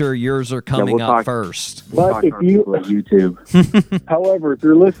make sure yours are coming up first. But if you YouTube, however, if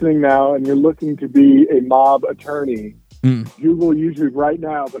you're listening now and you're looking to be a mob attorney, Google YouTube right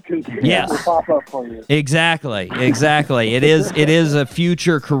now, because it will pop up for you. Exactly. It is a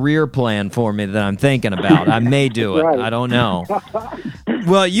future career plan for me that I'm thinking about. I may do it. Right. I don't know.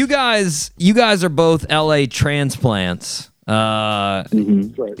 Well, you guys are both LA transplants.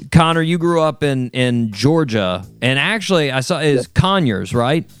 Connor, you grew up in Georgia, and actually I saw is Conyers,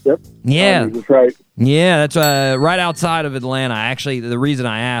 right? Yep. Yeah, Conyers, that's right. Yeah, that's right outside of Atlanta. Actually, the reason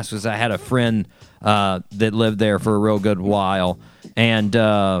I asked was I had a friend that lived there for a real good while. And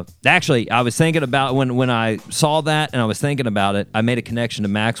actually, I was thinking about when I saw that, and I was thinking about it, I made a connection to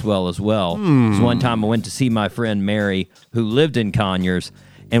Maxwell as well. Because one time I went to see my friend Mary, who lived in Conyers,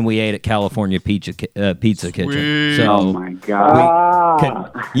 and we ate at California Pizza Kitchen. So oh my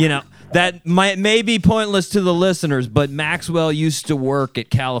God! That may be pointless to the listeners, but Maxwell used to work at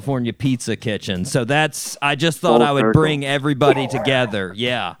California Pizza Kitchen. So I just thought I would bring everybody together.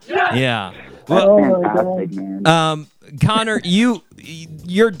 Yeah. Well, fantastic, man. Connor,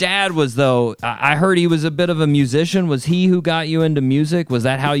 your dad was, though, I heard he was a bit of a musician. Was he who got you into music? Was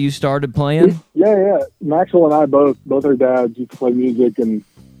that how you started playing? Yeah. Maxwell and I both our dads used to play music, and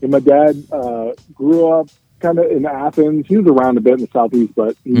my dad grew up kind of in Athens. He was around a bit in the Southeast,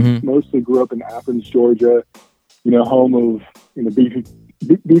 but he mostly grew up in Athens, Georgia, home of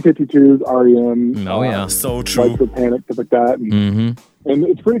B-52s, REM. Oh, yeah. So true. Like the Panic, stuff like that. And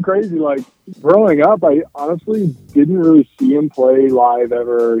it's pretty crazy. Like, growing up, I honestly didn't really see him play live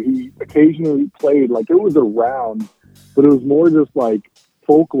ever. He occasionally played, like, it was around, but it was more just like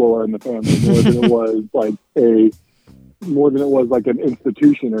folklore in the family more than it was like an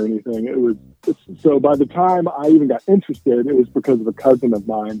institution or anything. So by the time I even got interested, it was because of a cousin of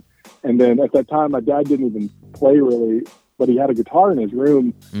mine. And then at that time, my dad didn't even play really, but he had a guitar in his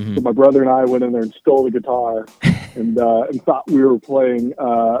room. So my brother and I went in there and stole the guitar and thought we were playing.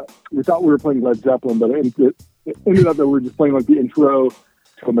 We thought we were playing Led Zeppelin, but it ended up that we were just playing like the intro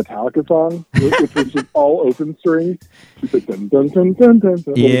to a Metallica song, which was just all open string. Like, dun, dun, dun, dun, dun,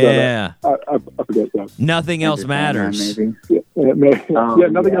 dun. Yeah. I forget that. Nothing else matters. Nothing else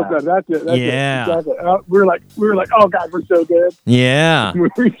matters. That's it. Yeah. Exactly. We were like, oh God, we're so good. Yeah.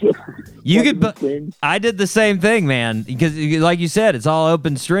 I did the same thing, man, because like you said, it's all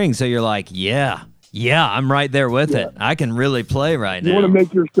open string. So you're like, yeah, I'm right there with it. I can really play right now. You want to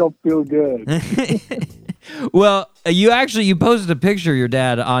make yourself feel good. Well, you posted a picture of your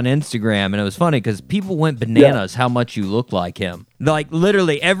dad on Instagram, and it was funny because people went bananas how much you look like him. Like,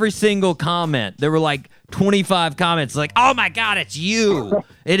 literally every single comment, there were like 25 comments like, oh my God, it's you.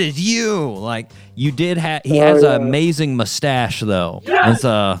 It is you. Like, you did he has an amazing mustache, though. It's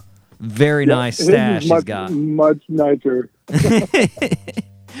a very nice stash he's got. Much nicer.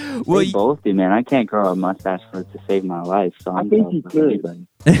 Well, you both do, man. I can't grow a mustache to save my life, so I think you could.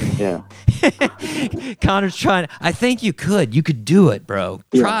 Yeah. Connor's trying. I think you could. You could do it, bro.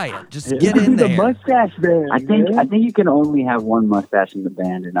 Try it. Just get in there. The mustache band. I think you can only have one mustache in the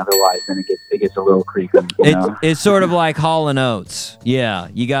band, and otherwise, then it gets a little creepy. It's sort of like Hall and Oates. Yeah,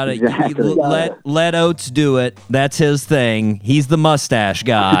 you gotta let Oates do it. That's his thing. He's the mustache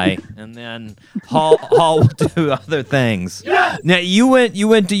guy, and then Hall will do other things. Now you went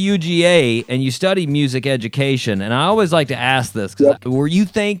to UGA and you studied music education, and I always like to ask this because were you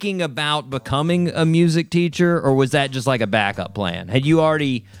thinking about becoming a music teacher, or was that just like a backup plan? Had you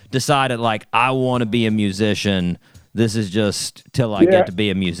already decided, like, I want to be a musician, this is just till I get to be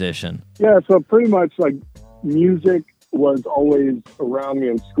a musician? Yeah, so pretty much like music was always around me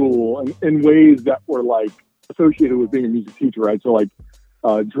in school and in ways that were like associated with being a music teacher, right? So like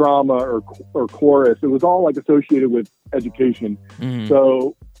drama or chorus, it was all like associated with education.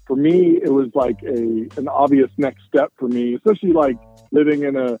 So for me, it was like an obvious next step for me, especially like living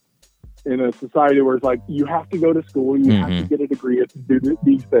in a society where it's like you have to go to school, you have to get a degree to do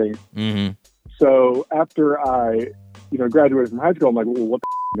these things. So after I, graduated from high school, I'm like, well, what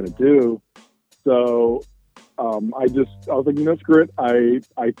the am I going to do? So I was like, screw it.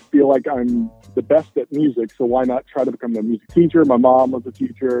 I feel like I'm the best at music, so why not try to become a music teacher? My mom was a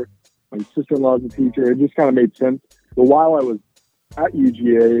teacher, my sister-in-law was a teacher. It just kind of made sense. But while I was at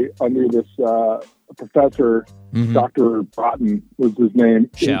UGA under this professor, Dr. Broughton was his name.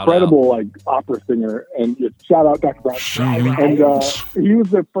 Incredible, like opera singer, and shout out Dr. Broughton. And he was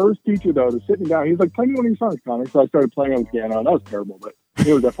the first teacher though to sit me down. He was like, "Play me one of your songs, Connor." So I started playing on the piano, and that was terrible, but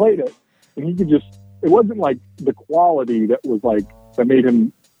I played it, and he could just. It wasn't like the quality that was like that made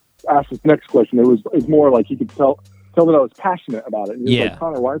him ask this next question. It was more like he could tell that I was passionate about it. And he was like,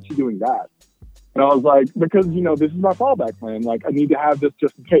 "Connor, why aren't you doing that?" And I was like, because, this is my fallback plan. Like, I need to have this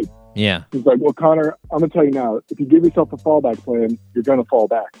just in case. Yeah. He's like, well, Connor, I'm going to tell you now, if you give yourself a fallback plan, you're going to fall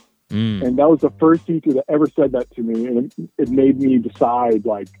back. And that was the first teacher that ever said that to me. And it made me decide,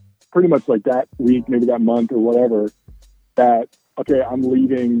 like, pretty much like that week, maybe that month or whatever, that, okay, I'm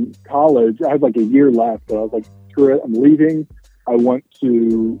leaving college. I had like a year left, but I was like, screw it, I'm leaving. I want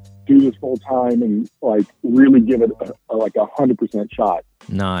to do this full time and like really give it a 100% shot.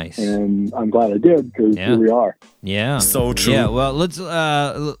 Nice. And I'm glad I did, because here we are. Yeah. So true. Yeah. Well, let's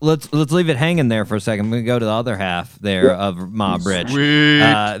leave it hanging there for a second. I'm gonna go to the other half there of Mob Rich.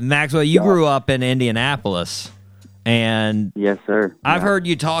 Maxwell, you grew up in Indianapolis, and yes, sir. I've heard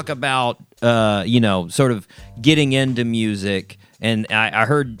you talk about sort of getting into music. And I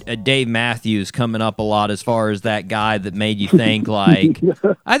heard Dave Matthews coming up a lot as far as that guy that made you think, like,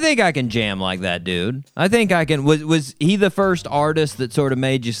 I think I can jam like that dude. I think I can. Was he the first artist that sort of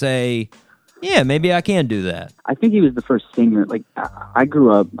made you say, yeah, maybe I can do that? I think he was the first singer. Like, I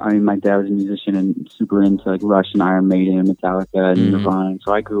grew up, I mean, my dad was a musician and super into, like, Rush and Iron Maiden and Metallica and Nirvana.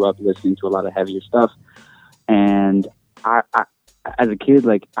 So I grew up listening to a lot of heavier stuff. And I as a kid,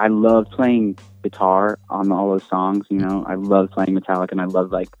 like, I loved playing guitar on all those songs, you know. I loved playing Metallica and I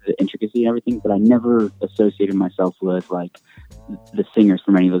loved, like, the intricacy and everything, but I never associated myself with, like, the singers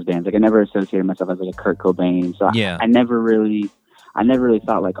from any of those bands. Like, I never associated myself as, like, a Kurt Cobain. So I never really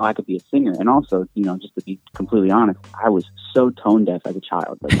thought, like, oh, I could be a singer. And also, you know, just to be completely honest, I was so tone deaf as a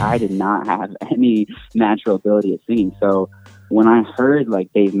child. Like, I did not have any natural ability at singing. So when I heard, like,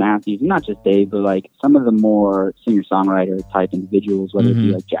 Dave Matthews, not just Dave, but, like, some of the more singer-songwriter type individuals, whether it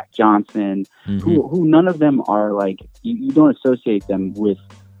be, like, Jack Johnson, who none of them are, like, you don't associate them with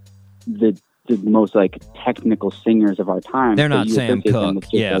the most, like, technical singers of our time. They're not Sam Cooke,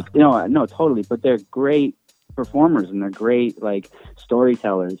 Like, no, totally. But they're great performers and they're great, like,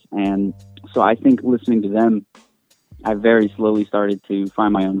 storytellers. And so I think listening to them, I very slowly started to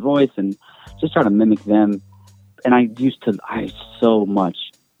find my own voice and just try to mimic them. And I so much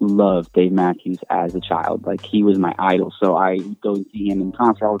loved Dave Matthews as a child. Like, he was my idol. So I would go and see him in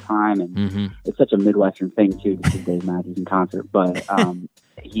concert all the time. And it's such a Midwestern thing too, to see Dave Matthews in concert. But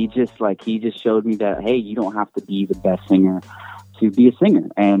he just showed me that, hey, you don't have to be the best singer to be a singer.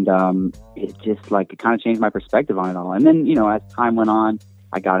 And it just, like, it kind of changed my perspective on it all. And then, you know, as time went on,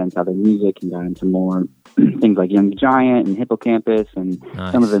 I got into other music and got into more things like Young Giant and Hippocampus and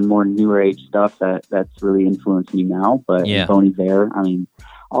some of the more newer age stuff that's really influenced me now. But Bon Iver, I mean,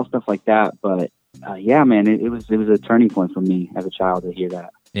 all stuff like that. But yeah, man, it was a turning point for me as a child to hear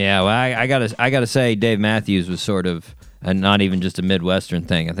that. Yeah, well, I gotta say, Dave Matthews was sort of not even just a Midwestern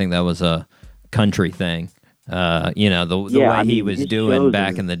thing. I think that was a country thing. You know, the way he was doing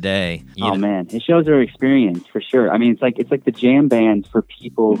back in the day. Man, his shows are experience for sure. I mean, it's like the jam bands for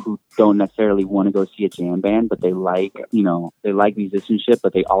people who don't necessarily want to go see a jam band, but they like musicianship,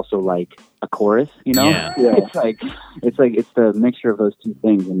 but they also like a chorus. You know, it's the mixture of those two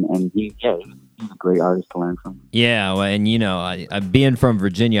things, and he's a great artist to learn from. Yeah, well, and you know, I being from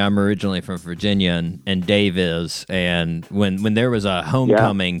Virginia, I'm originally from Virginia, and Dave is, and when there was a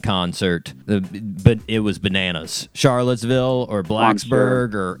homecoming concert, but it was bananas. Charlottesville or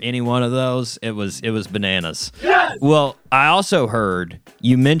Blacksburg or any one of those, it was bananas. Yes! Well, I also heard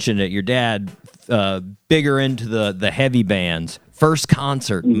you mentioned it. Your dad bigger into the heavy bands. First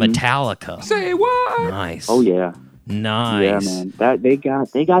concert, Metallica. Say what? Nice. Oh yeah. Nice. Yeah, man. That they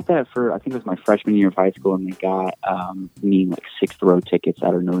got that for, I think it was my freshman year of high school, and they got me like 6th row tickets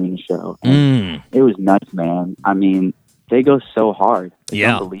at an arena show. It was nuts, man. I mean, they go so hard. It's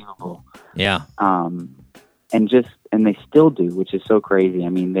unbelievable. Yeah. And they still do, which is so crazy. I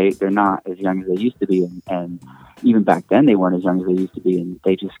mean, they're not as young as they used to be, and even back then they weren't as young as they used to be, and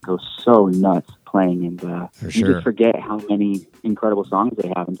they just go so nuts playing, and you just forget how many incredible songs they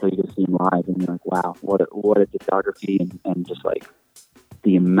have until you go see them live, and you're like, wow, what a discography, and just like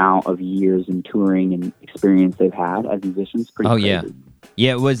the amount of years in touring and experience they've had as musicians. Pretty crazy.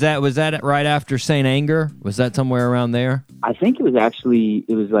 Yeah, was that right after Saint Anger? Was that somewhere around there? I think it was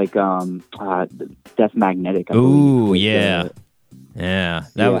like Death Magnetic. Ooh, yeah. Yeah.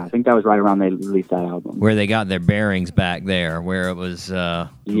 I think that was right around they released that album. Where they got their bearings back there, where it was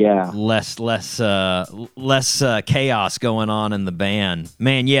less chaos going on in the band.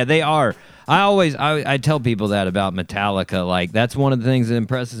 Man, yeah, they are. I tell people that about Metallica. Like, that's one of the things that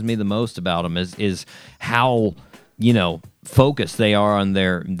impresses me the most about them is how, you know, focused they are on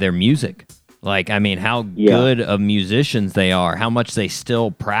their music. Like, I mean, how good of musicians they are, how much they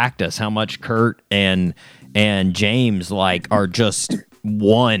still practice, how much Kurt and James like are just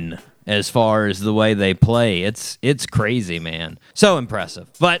one as far as the way they play. It's crazy, man. So impressive.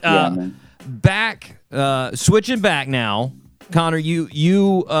 But switching back now, Connor, you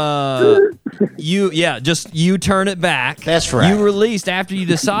turn it back. That's right. You released after you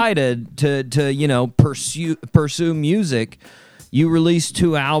decided to pursue music. You released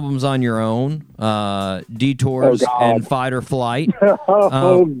 2 albums on your own, Detours and Fight or Flight.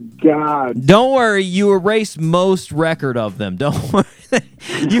 Oh, God. Don't worry, you erased most record of them. Don't worry.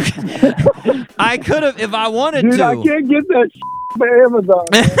 I could have, if I wanted Dude, to. I can't get that by Amazon.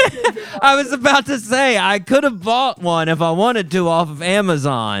 I was about to say, I could have bought one if I wanted to off of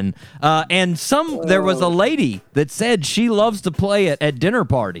Amazon. And there was a lady that said she loves to play it at dinner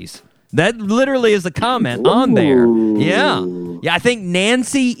parties. That literally is a comment on there. Yeah. Yeah, I think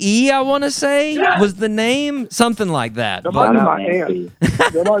Nancy E., I want to say, was the name. Something like that. That might be my aunt.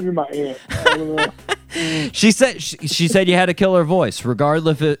 That might be my aunt. I don't know. She said you had a killer voice,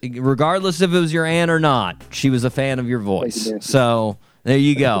 regardless if it was your aunt or not. She was a fan of your voice. So there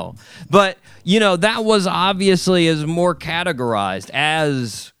you go. But, that was obviously is more categorized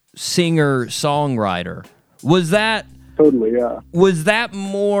as singer-songwriter. Was that... Totally, yeah. Was that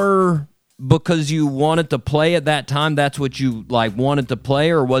more because you wanted to play at that time? That's what you wanted to play,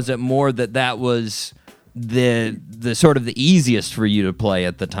 or was it more that was the sort of the easiest for you to play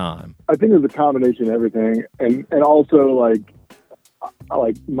at the time? I think it was a combination of everything, and also like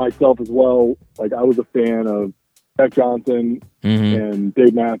myself as well. Like I was a fan of Jack Johnson and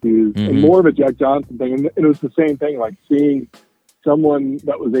Dave Matthews, and more of a Jack Johnson thing, and it was the same thing. Like seeing someone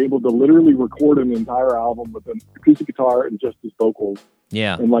that was able to literally record an entire album with an acoustic guitar and just his vocals.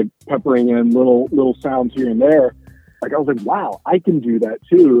 Yeah. And like peppering in little sounds here and there. Like I was like, wow, I can do that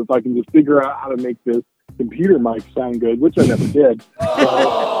too if I can just figure out how to make this computer mic sound good, which I never did.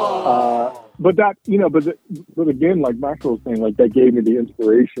 But that, but again, like Maxwell was saying, like that gave me the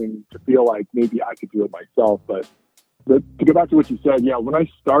inspiration to feel like maybe I could do it myself. But to go back to what you said, yeah, when I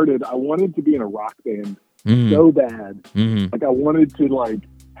started, I wanted to be in a rock band. So bad. Like I wanted to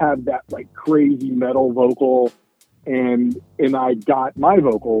have that crazy metal vocal, and I got my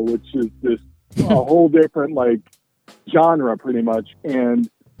vocal, which is this a whole different genre pretty much. And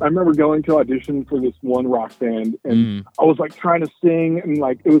I remember going to audition for this one rock band, and I was trying to sing, and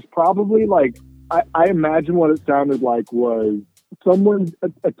it was probably I imagine what it sounded like was someone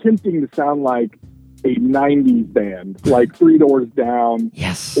attempting to sound like a 90s band, like Three Doors Down,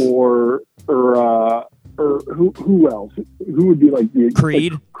 yes, or who else? Who would be the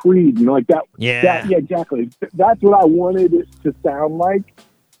Creed? Creed, that. Yeah, yeah, exactly. That's what I wanted it to sound like,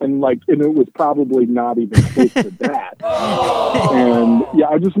 and it was probably not even close to that. And yeah,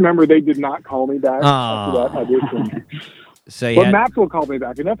 I just remember they did not call me back after that audition. But Maxwell called me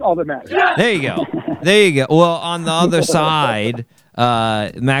back, and that's all that matters. There you go. Well, on the other side,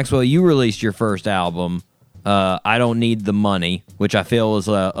 Maxwell, you released your first album, I Don't Need the Money, which I feel is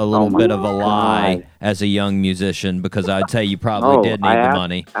a little bit of a lie as a young musician, because I'd say you probably did need the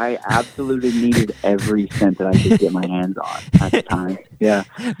money. I absolutely needed every cent that I could get my hands on at the time. Yeah.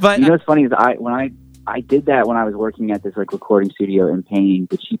 But what's funny is I did that when I was working at this recording studio and paying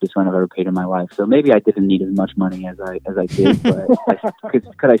the cheapest rent I've ever paid in my life. So maybe I didn't need as much money as I did, but I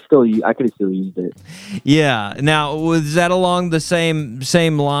could have still used it. Yeah. Now, was that along the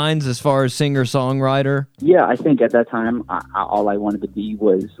same lines as far as singer-songwriter? Yeah, I think at that time all I wanted to be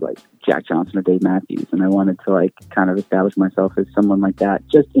was Jack Johnson or Dave Matthews, and I wanted to kind of establish myself as someone like that,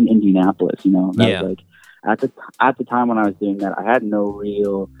 just in Indianapolis. That was at the time when I was doing that, I had no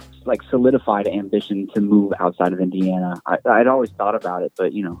real solidified ambition to move outside of Indiana. I'd always thought about it,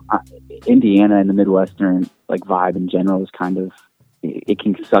 but Indiana and the Midwestern vibe in general is kind of, it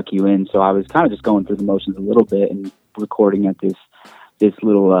can suck you in. So I was kind of just going through the motions a little bit and recording at this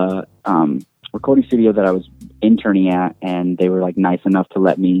little recording studio that I was interning at, and they were nice enough to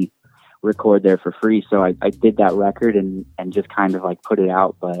let me record there for free. So I did that record and just kind of put it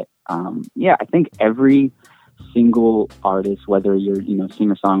out. But yeah, I think every single artist, whether you're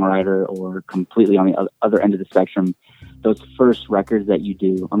singer-songwriter or completely on the other end of the spectrum, those first records that you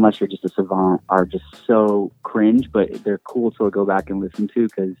do, unless you're just a savant, are just so cringe, but they're cool to go back and listen to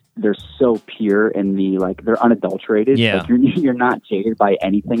because they're so pure and they're unadulterated. Yeah. You're not jaded by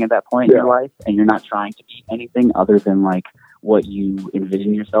anything at that point in your life, and you're not trying to be anything other than what you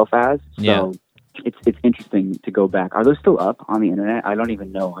envision yourself as. So it's interesting to go back. Are those still up on the internet? I don't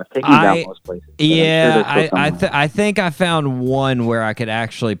even know. I've taken them down most places. Yeah, I think I found one where I could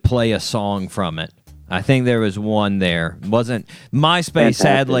actually play a song from it. I think there was one there. MySpace Fantastic.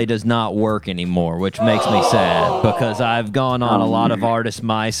 Sadly does not work anymore, which makes me sad because I've gone on a lot of artists'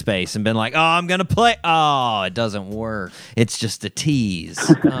 MySpace and been like, oh, I'm going to play. Oh, it doesn't work. It's just a tease.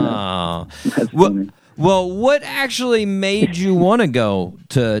 Oh. That's funny. Well, what actually made you want to go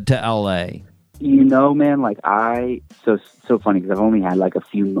to L.A.? Man, so funny because I've only had a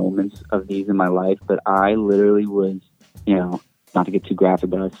few moments of these in my life, but I literally was, not to get too graphic,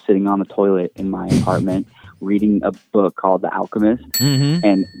 but I was sitting on the toilet in my apartment reading a book called The Alchemist. Mm-hmm.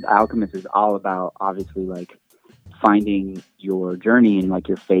 And The Alchemist is all about, obviously, like, finding your journey and, like,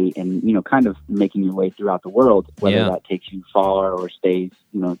 your fate and, you know, kind of making your way throughout the world, whether that takes you far or stays,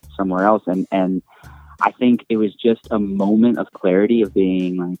 you know, somewhere else. And I think it was just a moment of clarity of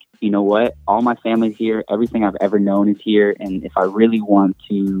being like, you know what, all my family's here, everything I've ever known is here, and if I really want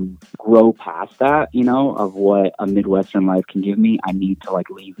to grow past that, you know, of what a Midwestern life can give me, I need to like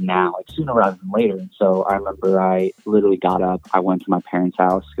leave now, like sooner rather than later. And so I remember I literally got up, I went to my parents'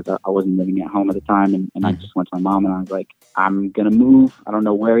 house because I wasn't living at home at the time, and I just went to my mom and I was like, I'm gonna move, I don't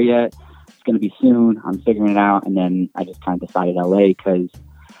know where yet, it's gonna be soon, I'm figuring it out. And then I just kind of decided LA because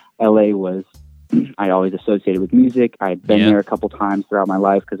LA was, I always associated with music. I had been there a couple times throughout my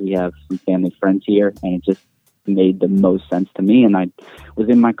life because we have some family friends here, and it just made the most sense to me. And I was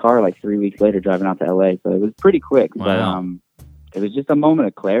in my car like 3 weeks later driving out to LA, so it was pretty quick. Wow. But it was just a moment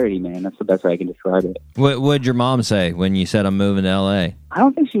of clarity, man. That's the best way I can describe it. What'd your mom say when you said I'm moving to LA? I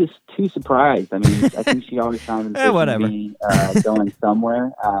don't think she was too surprised. I mean, I think she always found me going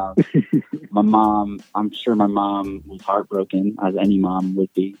somewhere. My mom, I'm sure my mom was heartbroken, as any mom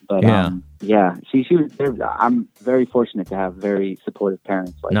would be. But she was there. I'm very fortunate to have very supportive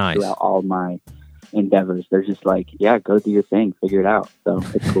parents throughout all of my endeavors. They're just like, yeah, go do your thing, figure it out. So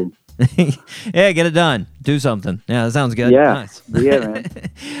it's cool. Yeah, get it done. Do something. Yeah, that sounds good. Yeah, nice. Yeah, man.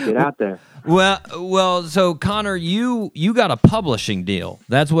 Get out there. Well. So Connor, you got a publishing deal.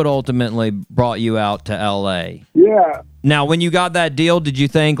 That's what ultimately brought you out to L.A. Yeah. Now, when you got that deal, did you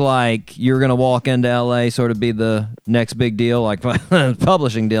think like you're gonna walk into L.A. sort of be the next big deal, like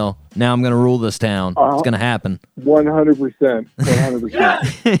publishing deal? Now I'm gonna rule this town. It's gonna happen. 100%. 100%.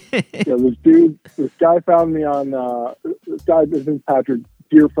 Yeah, this guy found me on. This guy, his name's Patrick.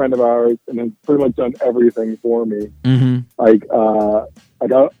 Dear friend of ours, and has pretty much done everything for me. Mm-hmm. Like I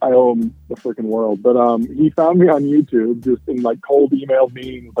owe him the freaking world. But he found me on YouTube, just in like cold emailed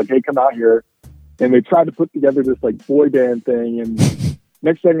me, and was like, "Hey, come out here." And they tried to put together this like boy band thing, and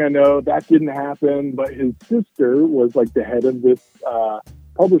next thing I know, that didn't happen. But his sister was like the head of this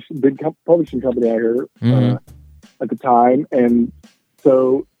big publishing company out here at the time, and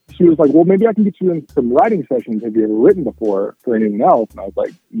so she was like, well, maybe I can get you in some writing sessions. Have you ever written before for anything else? And I was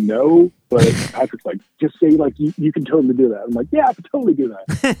like, no. But Patrick's like, just say like you can totally do that. I'm like, yeah, I can totally do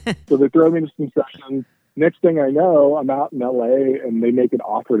that. So they throw me into some sessions. Next thing I know, I'm out in LA and they make an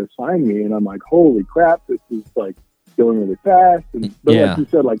offer to sign me. And I'm like, holy crap, this is like going really fast. But like you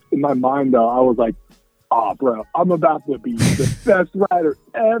said, like in my mind though, I was like, oh, bro, I'm about to be the best writer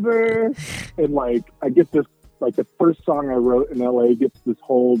ever. And like, I get this, like the first song I wrote in LA gets this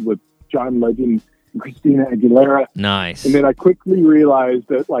hold with John Legend and Christina Aguilera. Nice. And then I quickly realized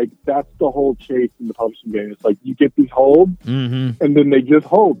that like that's the whole chase in the publishing game. It's like you get these holds and then they just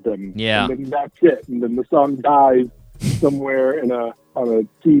hold them. Yeah. And then that's it. And then the song dies somewhere on a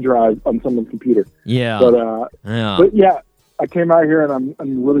C drive on someone's computer. Yeah. But yeah, I came out here and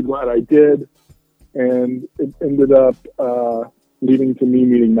I'm really glad I did. And it ended up leading to me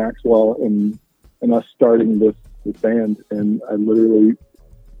meeting Maxwell and us starting this band, and I literally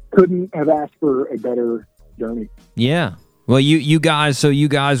couldn't have asked for a better journey. Yeah. Well, you guys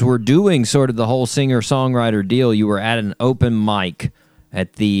were doing sort of the whole singer-songwriter deal. You were at an open mic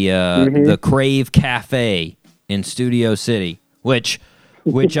at the Crave Cafe in Studio City, which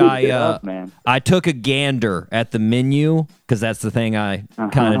I took a gander at the menu because that's the thing I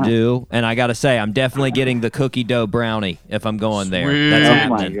kind of do, and I got to say I'm definitely getting the cookie dough brownie if I'm going there. That's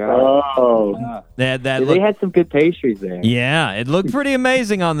happening. My God. Oh, they had some good pastries there. Yeah, it looked pretty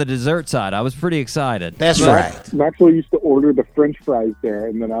amazing on the dessert side. I was pretty excited. That's right. Maxwell used to order the French fries there,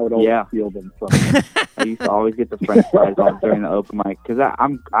 and then I would always steal them from him. I used to always get the French fries on during the open mic because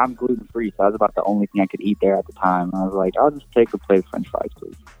I'm gluten free, so that was about the only thing I could eat there at the time. I was like, I'll just take a plate of French fries,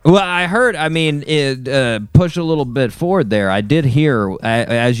 please. Well, I heard. I mean, push a little bit forward there. I did hear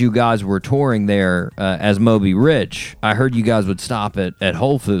as you guys were touring there as Moby Rich. I heard you guys would stop at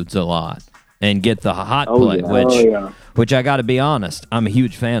Whole Foods a lot and get the hot plate, which I got to be honest, I'm a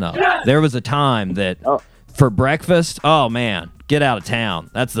huge fan of. There was a time that for breakfast, oh man, get out of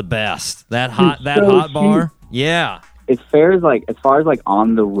town. That's the best. That hot bar, yeah. As far as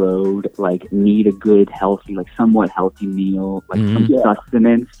on the road, like need a good, healthy, like somewhat healthy meal, like some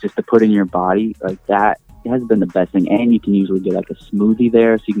sustenance just to put in your body, like that has been the best thing. And you can usually get like a smoothie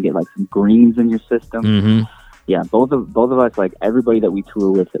there, so you can get like some greens in your system. Yeah, both of us, like everybody that we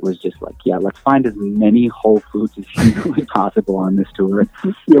tour with, it was just like, yeah, let's find as many Whole Foods as humanly possible on this tour. It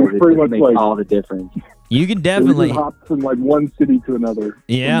pretty much makes like all the difference. You can definitely hop from like one city to another.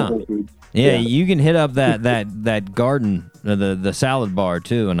 Yeah. Yeah, you can hit up that garden the salad bar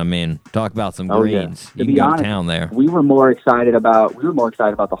too. And I mean, talk about some greens. Yeah. You can go honest, to town there. We were more excited about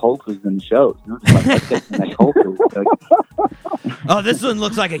the Whole Foods than the shows. We were just like, let's get some nice Whole Foods. Oh, this one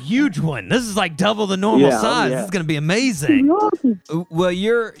looks like a huge one. This is like double the normal size. This is going to be amazing. Well,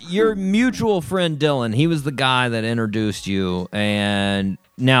 your mutual friend Dylan, he was the guy that introduced you, and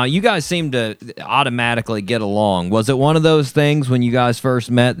now you guys seem to automatically get along. Was it one of those things when you guys first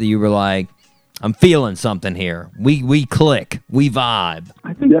met that you were like, I'm feeling something here. We click. We vibe.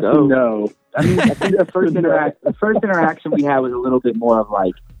 I think so. No. I mean, I think the first interaction we had was a little bit more of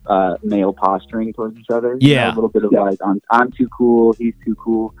like male posturing towards each other. Yeah. A little bit of like, I'm too cool, he's too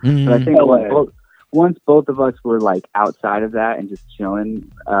cool. Mm-hmm. But I think once both of us were like outside of that and just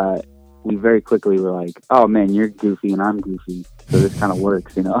chilling, we very quickly were like, oh man, you're goofy and I'm goofy. So this kind of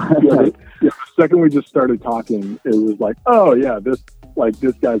works, you know? The second we just started talking, it was like, oh yeah, this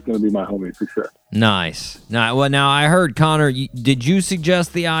guy's going to be my homie for sure. Nice. Now I heard, Connor, did you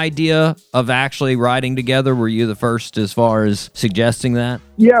suggest the idea of actually writing together? Were you the first as far as suggesting that?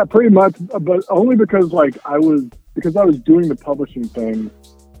 Yeah, pretty much, but only because I was doing the publishing thing.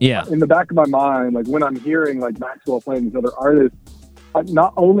 Yeah. In the back of my mind, like when I'm hearing like Maxwell playing these other artists,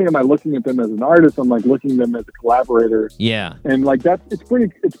 not only am I looking at them as an artist, I'm like looking at them as a collaborator. Yeah. And like it's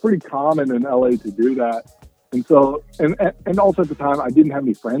pretty common in LA to do that. And so, and also at the time, I didn't have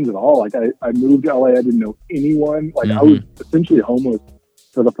any friends at all. Like I moved to LA, I didn't know anyone. Like I was essentially homeless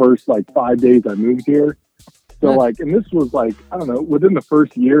for the first like 5 days I moved here. So and this was like, I don't know, within the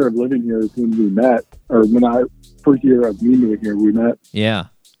first year of living here is when we met, or first year of me moving here, we met. Yeah.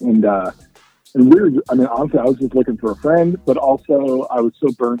 And honestly, I was just looking for a friend, but also I was so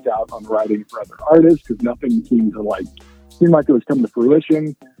burnt out on writing for other artists because nothing seemed like it was coming to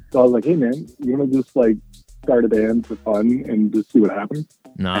fruition. So I was like, hey man, you want to just like start a band for fun and just see what happens?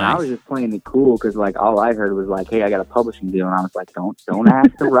 Nice. And I was just playing it cool because like all I heard was like, hey, I got a publishing deal, and I was like, don't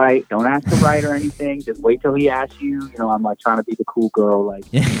ask to write, or anything. Just wait till he asks you. You know, I'm like trying to be the cool girl, like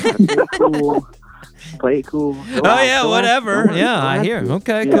cool. Play it cool. Whatever. I hear.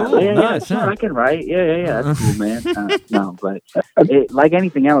 Okay, cool. Nice. Sure, I can write. Yeah. That's cool, man. No, but like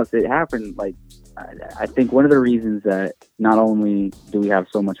anything else, it happened. Like I think one of the reasons that not only do we have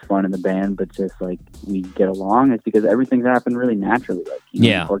so much fun in the band, but just like we get along, is because everything's happened really naturally,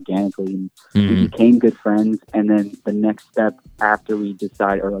 like organically, and we became good friends. And then the next step after we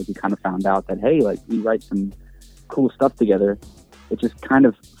decided, or like we kind of found out that hey, like we write some cool stuff together, it just kind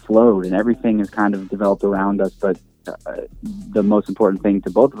of flowed, and everything has kind of developed around us. But the most important thing to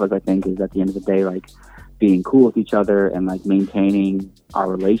both of us, I think, is at the end of the day, like being cool with each other and like maintaining our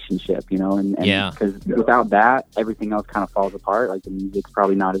relationship, you know, and because without that, everything else kind of falls apart. Like the music's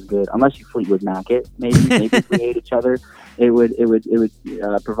probably not as good unless you Fleetwood Mac it. Maybe if we hate each other, it would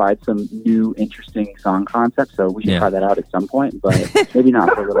provide some new interesting song concepts. So we should try that out at some point, but maybe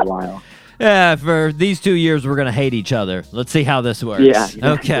not for a little while. Yeah, for these 2 years, we're gonna hate each other. Let's see how this works. Yeah.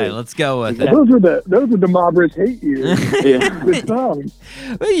 Okay, let's go with it. Those were the Mob Rich hate years. Good song.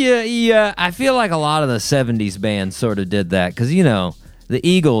 Well, yeah. I feel like a lot of the '70s bands sort of did that because the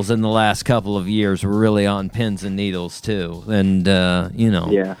Eagles in the last couple of years were really on pins and needles too, and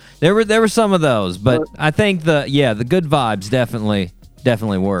there were some of those, but I think the good vibes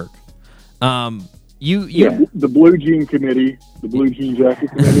definitely work. The Blue Jean Committee, the Blue Jean Jacket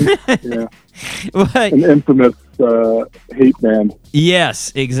Committee, an infamous hate band.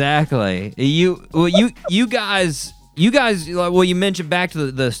 Yes, exactly. You guys. Well, you mentioned back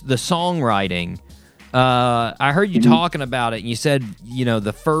to the songwriting. I heard you talking about it, and you said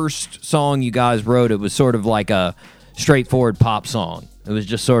the first song you guys wrote, it was sort of like a straightforward pop song. It was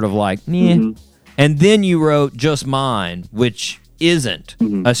just sort of like, and then you wrote Just Mine, which isn't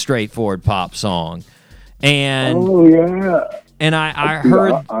a straightforward pop song. And and I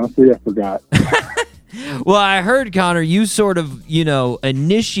heard, honestly, I forgot. Well, I heard, Connor, you sort of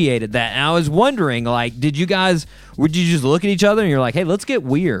initiated that, and I was wondering, like, would you just look at each other and you're like, hey, let's get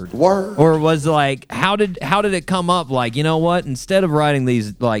weird? Word. Or was like, how did it come up? Like, you know what, instead of writing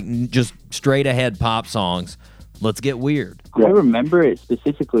these like just straight ahead pop songs, let's get weird. I remember it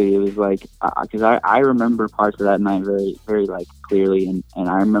specifically. It was like, because I remember parts of that night very, very like clearly, and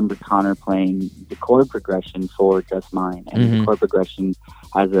I remember Connor playing the chord progression for Just Mine, and the chord progression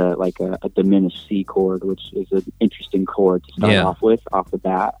has a diminished C chord, which is an interesting chord to start off with off the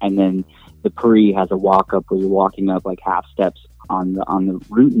bat, and then the pre has a walk up where you're walking up like half steps on the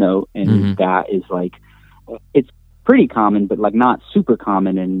root note, and that is like, it's pretty common, but like not super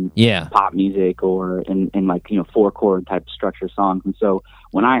common in pop music or in like 4-chord type structure songs. And so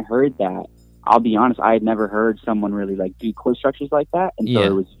when I heard that, I'll be honest, I had never heard someone really like do chord structures like that, and so Yeah.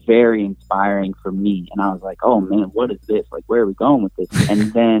 it was very inspiring for me. And I was like, "Oh man, what is this? Like, where are we going with this?"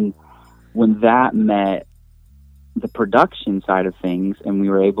 And then when that met the production side of things, and we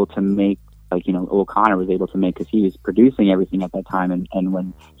were able to make, like, you know, Connor was able to make, because he was producing everything at that time, and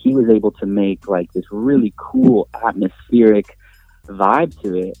when he was able to make like this really cool atmospheric vibe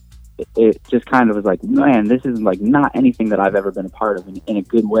to it, it just kind of was like, man, this is like not anything that I've ever been a part of in a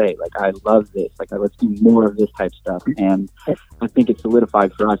good way. Like, I love this. Like, let's do more of this type stuff. And I think it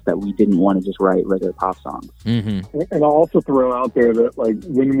solidified for us that we didn't want to just write regular pop songs. Mm-hmm. And I'll also throw out there that, like,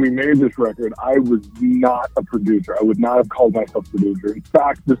 when we made this record, I was not a producer. I would not have called myself a producer. In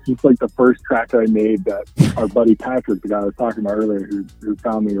fact, this was like the first track I made that our buddy Patrick, the guy I was talking about earlier, who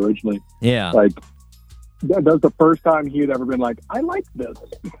found me originally, Yeah. like, that was the first time he had ever been like, I like this.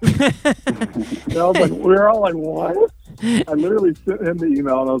 And I was like, we were all like, what? I literally sent him the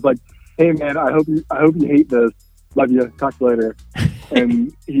email and I was like, hey man, I hope you hate this. Love you. Talk to you later.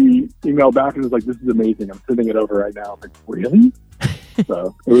 And he emailed back and was like, this is amazing. I'm sending it over right now. I'm like, really?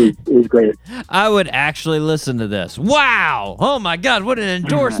 So it was great. I would actually listen to this. Wow. Oh my God. What an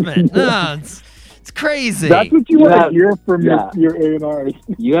endorsement. It's crazy. That's what you want to hear from your A&Rs.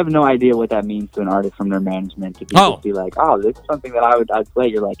 You have no idea what that means to an artist from their management to just be like, oh, this is something that I'd play.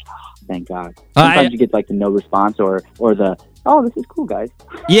 You're like, oh, thank God. Sometimes you get like the no response or the, oh, this is cool, guys.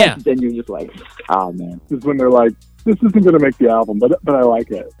 Yeah. Then you're just like, oh man. This is when they're like, this isn't going to make the album, but I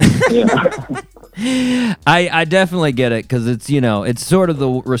like it. Yeah. I definitely get it, because it's, you know, it's sort of the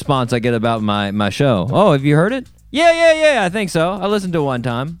response I get about my show. Oh, have you heard it? Yeah, I think so. I listened to it one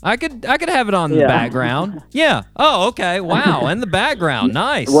time. I could have it on the background. Yeah. Oh, okay. Wow. And the background.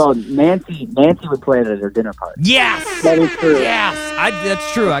 Nice. Well, Nancy would play it at her dinner party. Yes. That is true. Yes.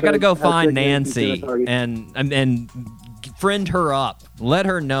 That's true. I got to go find Nancy and friend her up. Let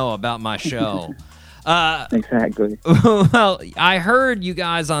her know about my show. Exactly. Well, I heard you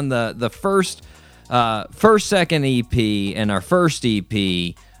guys on the second EP and our first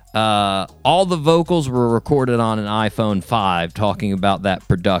EP. All the vocals were recorded on an iPhone 5, talking about that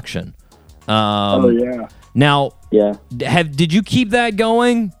production. Oh yeah. Now, yeah. Did you keep that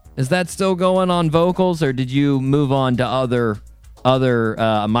going? Is that still going on vocals, or did you move on to other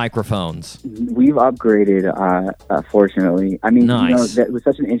microphones? We've upgraded, fortunately. I mean, nice. You know, that was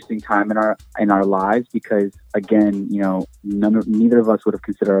such an interesting time in our lives, because again, you know, neither of us would have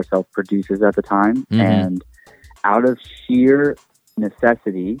considered ourselves producers at the time, and out of sheer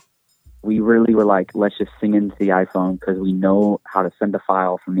necessity, we really were like, let's just sing into the iPhone, because we know how to send a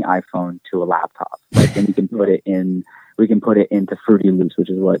file from the iPhone to a laptop. Like, then we can put it into Fruity Loops, which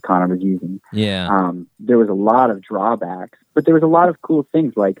is what Connor was using. Yeah. There was a lot of drawbacks, but there was a lot of cool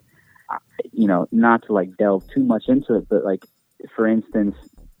things, like, you know, not to like delve too much into it, but like, for instance,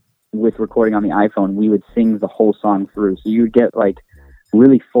 with recording on the iPhone, we would sing the whole song through. So you would get like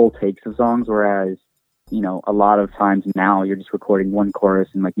really full takes of songs, whereas, you know, a lot of times now you're just recording one chorus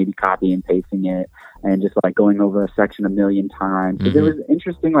and like maybe copy and pasting it and just like going over a section a million times. So there was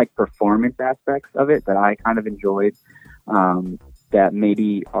interesting like performance aspects of it that I kind of enjoyed, that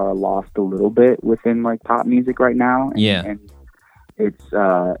maybe are lost a little bit within like pop music right now. And its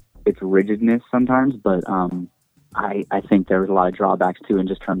rigidness sometimes, but I think there was a lot of drawbacks too, in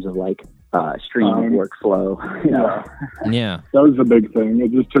just terms of like streaming workflow. Yeah. That was the big thing.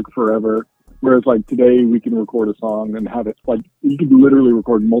 It just took forever. Whereas like today we can record a song and have it, like, you could literally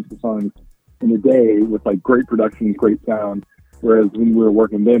record multiple songs in a day with like great production, great sound. Whereas when we were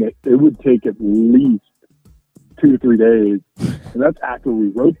working then, it would take at least 2 to 3 days. And that's after we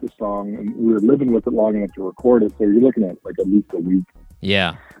wrote the song and we were living with it long enough to record it. So you're looking at like at least a week.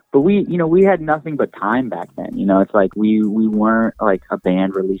 Yeah. But we had nothing but time back then. You know, it's like we weren't like a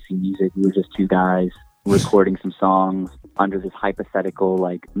band releasing music. We were just two guys recording some songs under this hypothetical,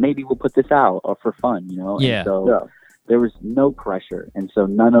 like, maybe we'll put this out or for fun, you know? Yeah. And so there was no pressure. And so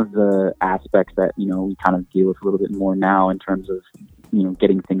none of the aspects that, you know, we kind of deal with a little bit more now in terms of, you know,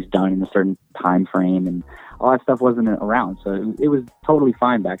 getting things done in a certain time frame and all that stuff wasn't around. So it was totally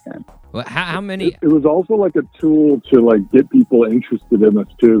fine back then. Well, how many? It was also like a tool to like get people interested in us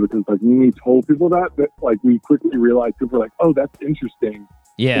too, because like when we told people that like we quickly realized people were like, oh, that's interesting.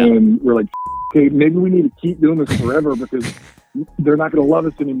 Yeah. And we're like, okay, maybe we need to keep doing this forever because they're not going to love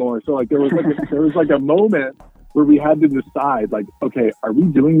us anymore. So like there was like a moment where we had to decide, like, okay, are we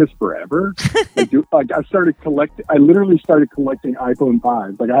doing this forever? I literally started collecting iPhone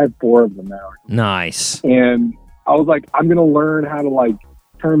 5s. Like I have 4 of them now. Nice. And I was like, I'm going to learn how to like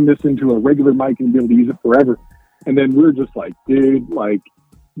turn this into a regular mic and be able to use it forever. And then we were just like, dude, like,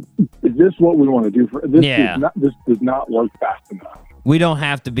 is this what we want to do for this? Yeah. This does not work fast enough. We don't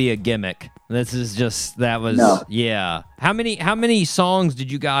have to be a gimmick. This is just yeah. How many songs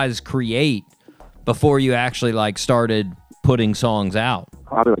did you guys create before you actually like started putting songs out?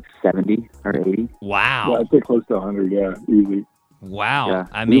 Probably like 70 or 80. Wow. Yeah, I'd say close to 100. Yeah, easy. Wow. Yeah.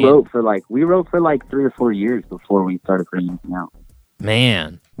 I mean, we wrote for like 3 or 4 years before we started putting anything out.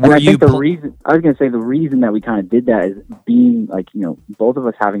 Man. And I think the reason that we kind of did that is being like, both of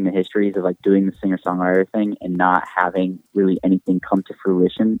us having the histories of like doing the singer-songwriter thing and not having really anything come to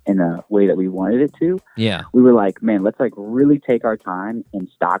fruition in a way that we wanted it to. Yeah. We were like, man, let's like really take our time and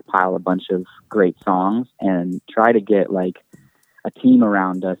stockpile a bunch of great songs and try to get like a team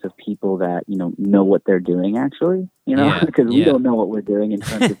around us of people that, know what they're doing actually, because we don't know what we're doing in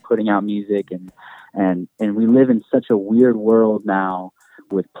terms of putting out music and we live in such a weird world now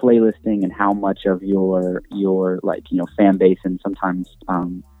with playlisting and how much of your like, fan base and sometimes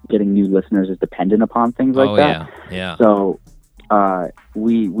getting new listeners is dependent upon things like that. Yeah. So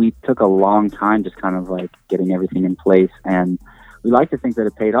we took a long time just kind of like getting everything in place, and we like to think that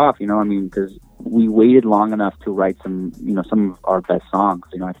it paid off, because we waited long enough to write some of our best songs.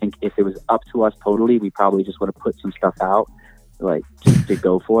 I think if it was up to us totally, we probably just would have put some stuff out, like just to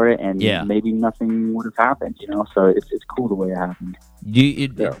go for it, and maybe nothing would have happened, So it's cool the way it happened.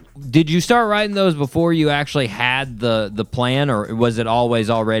 Did you start writing those before you actually had the plan, or was it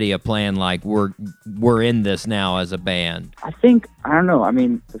always already a plan? Like we're in this now as a band. I don't know. I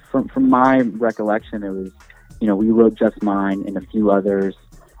mean, from my recollection, it was we wrote Just Mine and a few others,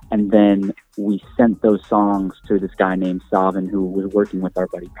 and then we sent those songs to this guy named Savin, who was working with our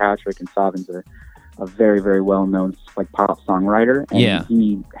buddy Patrick, and Savin's a very, very well-known like pop songwriter, and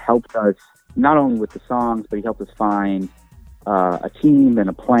he helped us not only with the songs, but he helped us find a team and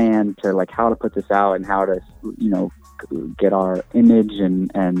a plan to like how to put this out and how to get our image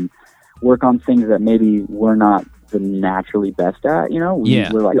and work on things that maybe we're not the naturally best at. We're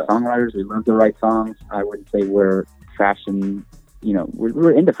like songwriters. We love to write songs. I wouldn't say we're fashion.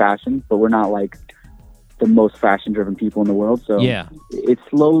 We're into fashion, but we're not like the most fashion-driven people in the world. So it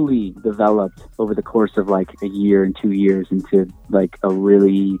slowly developed over the course of like a year and 2 years into like a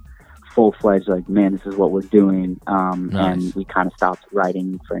really full-fledged, like, man, this is what we're doing. And we kind of stopped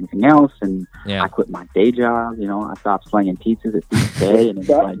writing for anything else. And I quit my day job. I stopped slinging pizzas at Tuesday. And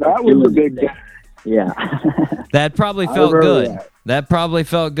that was a big day. Yeah. That probably felt good. That probably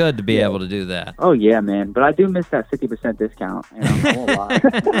felt good to be able to do that. Oh, yeah, man. But I do miss that 50% discount. I won't lie.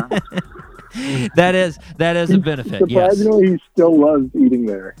 That is a benefit. Surprisingly, he still loves eating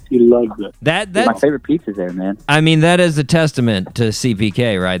there. He loves it. That's my favorite pizza there, man. I mean, that is a testament to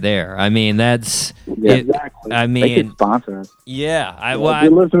CPK right there. I mean, that's exactly. I mean, they can sponsor us. Yeah, you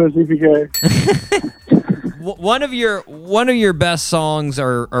listen to CPK. One of your best songs,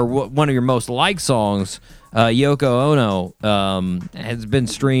 or one of your most liked songs, Yoko Ono, has been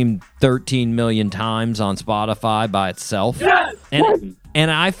streamed 13 million times on Spotify by itself. Yes! And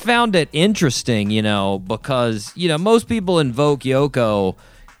I found it interesting, because, most people invoke Yoko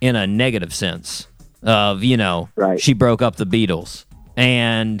in a negative sense of, she broke up the Beatles.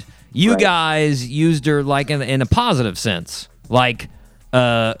 And you guys used her like in a positive sense, like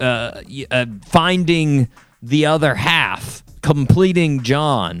finding the other half, completing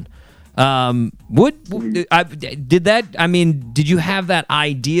John. Did you have that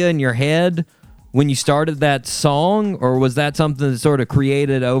idea in your head when you started that song, or was that something that sort of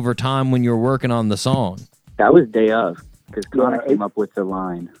created over time when you were working on the song? That was day of, because Connor came up with the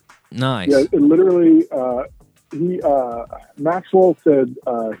line. Nice. Yeah, it literally, Maxwell said,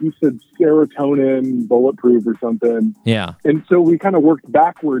 serotonin, bulletproof or something. Yeah. And so we kind of worked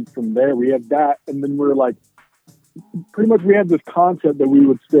backwards from there. We had that, and then we're like, pretty much we had this concept that we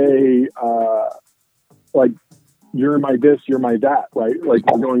would say, like, you're my this, you're my that, right? Like,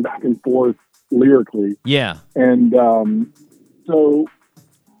 we're going back and forth lyrically. Yeah. And so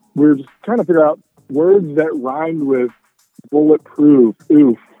we're just trying to figure out words that rhymed with bulletproof,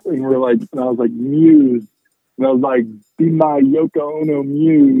 oof. And we're like, and I was like, muse. And I was like, be my Yoko Ono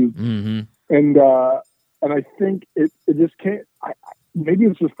muse. Mm-hmm. And I think it just can't, maybe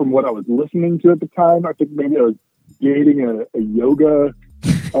it's just from what I was listening to at the time. I think maybe I was dating a yoga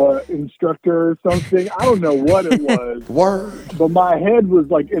instructor or something. I don't know what it was. Word. But my head was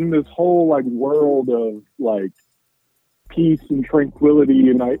like in this whole like world of like peace and tranquility,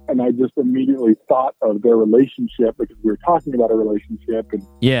 and I just immediately thought of their relationship because we were talking about a relationship, and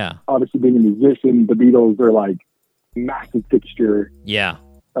obviously being a musician, the Beatles are like a massive fixture in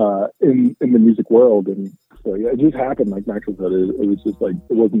the music world. And so it just happened, like Maxwell said. It was just like,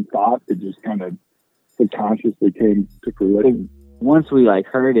 it wasn't thought, it just kind of subconsciously came to fruition. once we like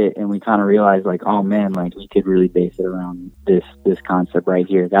heard it and we kind of realized like, oh man, like we could really base it around this concept right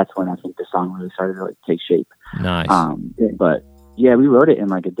here. That's when I think the song really started to like take shape. Nice. But yeah, we wrote it in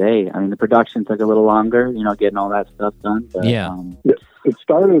like a day. I mean, the production took a little longer, getting all that stuff done. But, it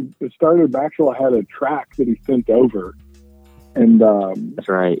started. Maxwell had a track that he sent over, and that's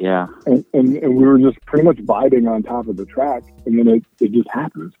right. Yeah. And we were just pretty much vibing on top of the track, and then it just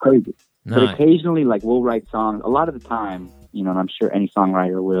happened. It's crazy. Nice. But occasionally, like we'll write songs. A lot of the time, and I'm sure any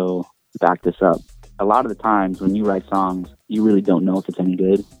songwriter will back this up. A lot of the times when you write songs, you really don't know if it's any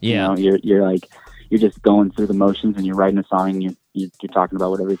good. Yeah. You're like, you're just going through the motions and you're writing a song and you're talking about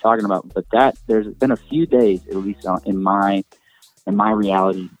whatever you're talking about. But there's been a few days, at least in my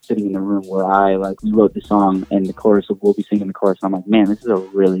reality, sitting in the room where we wrote the song and the chorus, we'll be singing the chorus. And I'm like, man, this is a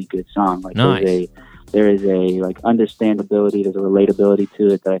really good song. Like nice. There is a like understandability, there's a relatability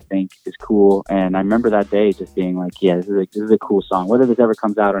to it that I think is cool. And I remember that day just being like, yeah, this is a cool song. Whether this ever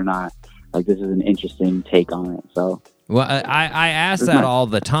comes out or not, like this is an interesting take on it. So. Well, I ask that all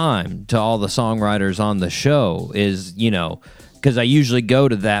the time to all the songwriters on the show is, because I usually go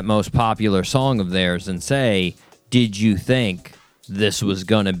to that most popular song of theirs and say, did you think this was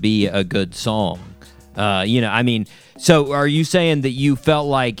going to be a good song? So are you saying that you felt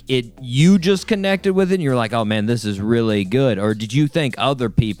like you just connected with it and you're like, oh man, this is really good? Or did you think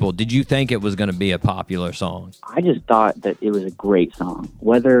did you think it was going to be a popular song? I just thought that it was a great song.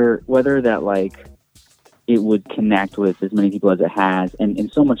 Whether that like it would connect with as many people as it has,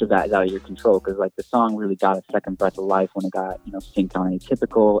 and so much of that is out of your control, because like the song really got a second breath of life when it got synced on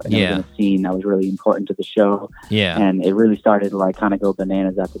Atypical, and it was in a scene that was really important to the show, and it really started to like kind of go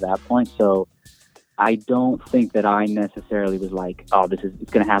bananas after that point. So I don't think that I necessarily was like, oh,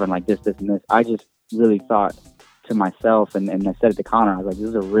 it's going to happen like this, and this. I just really thought to myself, and I said it to Connor, I was like, this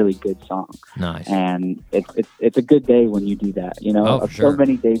is a really good song. Nice. And it's a good day when you do that. Oh, sure. So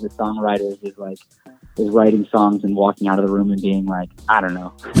many days of songwriters is writing songs and walking out of the room and being like, I don't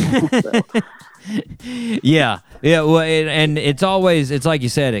know. Yeah. Well, and it's always, it's like you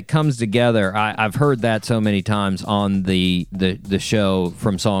said, it comes together. I've heard that so many times on the show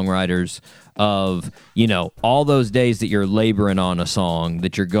from songwriters of, all those days that you're laboring on a song,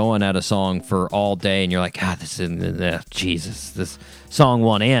 that you're going at a song for all day and you're like, God, this song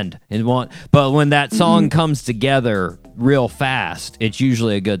won't end. But when that song comes together real fast, it's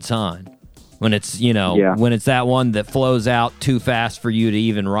usually a good sign. When it's, when it's that one that flows out too fast for you to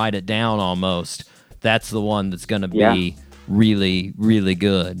even write it down almost, that's the one that's going to be really, really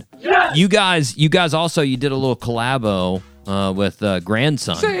good. Yes! You guys also, you did a little collabo with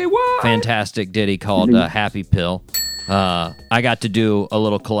Grandson. Say what? Fantastic ditty called Happy Pill. I got to do a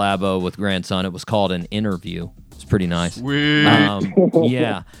little collabo with Grandson. It was called An Interview. It's pretty nice. Sweet.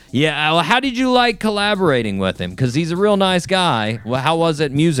 Yeah. Well, how did you like collaborating with him? Because he's a real nice guy. Well, how was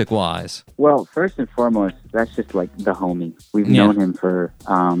it music-wise? Well, first and foremost, that's just like the homie. We've known him for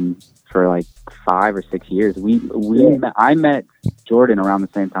like 5 or 6 years. I met Jordan around the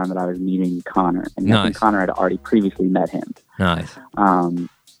same time that I was meeting Connor, and I think Connor had already previously met him. Nice.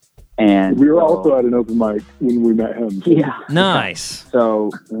 And we were also at an open mic when we met him. Yeah. Nice.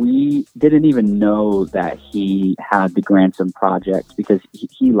 So we didn't even know that he had the Grandson project, because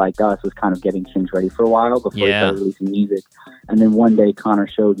he, like us, was kind of getting things ready for a while before he started releasing music. And then one day Connor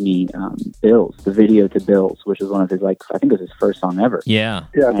showed me Bills, the video to Bills, which was one of his, I think it was his first song ever. Yeah.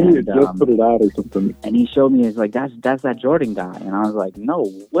 Yeah, I think he had just put it out or something. And he showed me, he's like, that's that Jordan guy. And I was like, no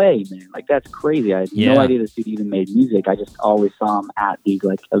way, man. Like, that's crazy. I had no idea this dude even made music. I just always saw him at these,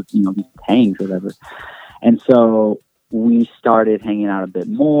 these hangs or whatever. And so we started hanging out a bit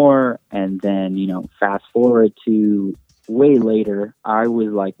more. And then, fast forward to way later, I was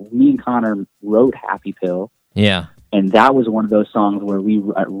like, me and Connor wrote Happy Pill. Yeah. And that was one of those songs where we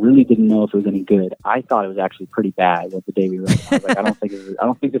really didn't know if it was any good. I thought it was actually pretty bad the day we wrote it. I was like, I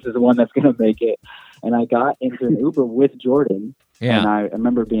don't think this is the one that's going to make it. And I got into an Uber with Jordan. Yeah. And I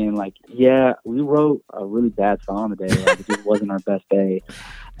remember being like, yeah, we wrote a really bad song today. It just wasn't our best day.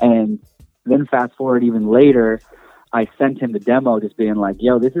 And then fast forward even later, I sent him the demo just being like,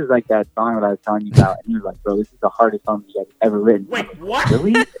 yo, this is like that song that I was telling you about. And he was like, bro, this is the hardest song you guys ever written. Wait, what?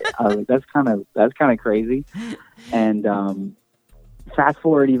 Really? I was like, that's kind of crazy. And fast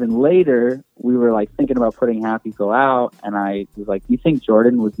forward even later, we were like thinking about putting Happy Go out. And I was like, do you think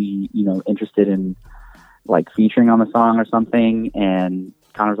Jordan would be, interested in like featuring on the song or something? And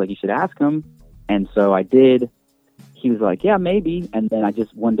Connor was like, you should ask him. And so I did. He was like, yeah, maybe. And then I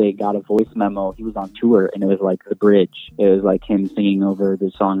just one day got a voice memo. He was on tour, and it was like the bridge. It was like him singing over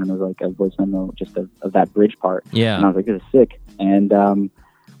the song, and it was like a voice memo just of that bridge part. Yeah. And I was like, this is sick. And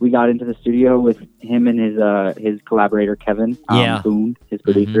we got into the studio with him and his collaborator Kevin Boone, his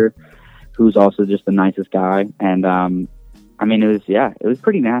producer, who's also just the nicest guy. And I mean, it was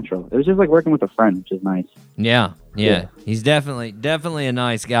pretty natural. It was just like working with a friend, which is nice. Yeah. He's definitely a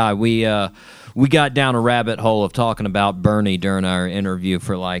nice guy. We got down a rabbit hole of talking about Bernie during our interview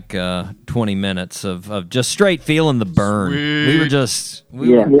for like 20 minutes of just straight feeling the burn.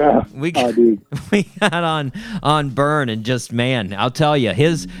 We got on Burn, and just, man, I'll tell you,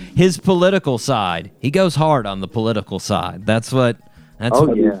 his political side, he goes hard on the political side. That's what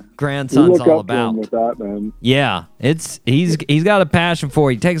Grandson's all about. With that, man. Yeah, he's got a passion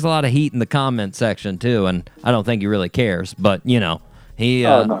for it. He takes a lot of heat in the comment section too, and I don't think he really cares, but you know, he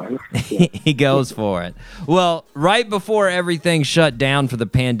goes for it. Well, right before everything shut down for the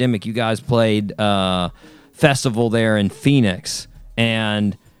pandemic, you guys played festival there in Phoenix,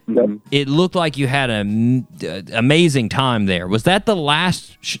 and it looked like you had an amazing time there. Was that the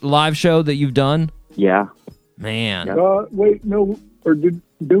last live show that you've done? Yeah. Man. Wait, no. Or did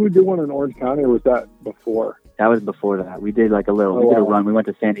we do one in Orange County, or was that before? That was before that. We did like a little. We did a run. We went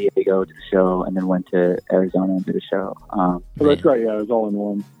to San Diego to the show, and then went to Arizona and did a show. That's right. Yeah, it was all in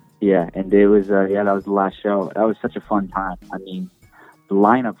one. Yeah, and it was. That was the last show. That was such a fun time. I mean, the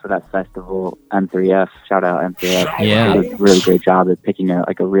lineup for that festival, M3F. Shout out M3F. Yeah, did a really great job at picking a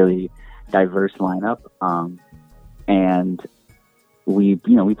really diverse lineup. And we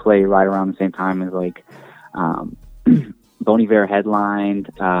play right around the same time as like. Bon Iver headlined.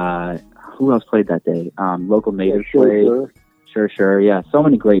 Who else played that day? Local Natives played. Sure. Yeah, so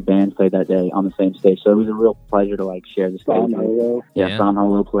many great bands played that day on the same stage. So it was a real pleasure to like share the stage. Sam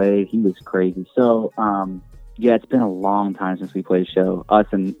Holo played. He was crazy. So it's been a long time since we played a show. Us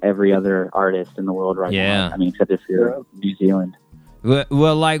and every other artist in the world right now. I mean, except if you're New Zealand.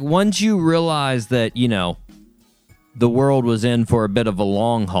 Well, like once you realize that the world was in for a bit of a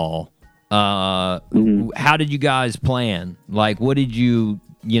long haul. How did you guys plan? Like, what did you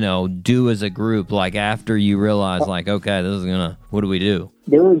do as a group? Like after you realized, like, okay, what do we do?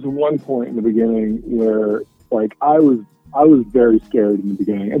 There was one point in the beginning where, like, I was very scared in the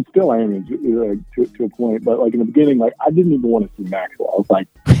beginning, and still am to a point. But like in the beginning, like I didn't even want to see Maxwell. I was like,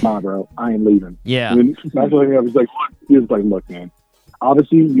 "Nah, bro, I ain't leaving." Yeah. And Maxwell, I was like, he was like, "Look, man.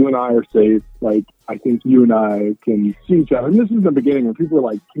 Obviously, you and I are safe. Like, I think you and I can see each other." And this is the beginning when people are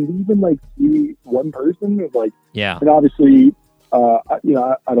like, "Can we even like see one person?" It's like, and obviously, I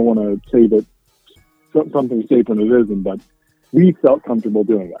don't want to say that something's safe when it isn't, but we felt comfortable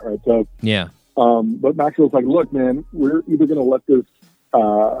doing that, right? So, but Maxwell's like, "Look, man, we're either going to let this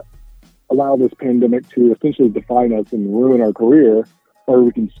allow this pandemic to essentially define us and ruin our career, or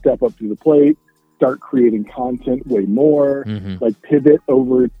we can step up to the plate." Start creating content way more, like pivot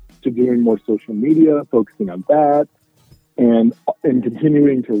over to doing more social media, focusing on that, and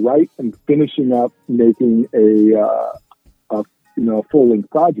continuing to write and finishing up making a full-length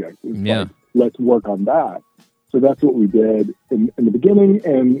project. Like, let's work on that. So that's what we did in the beginning,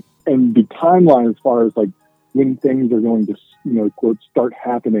 and the timeline as far as like when things are going to quote start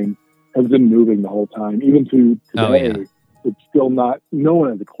happening has been moving the whole time, even to today. It's still not, no one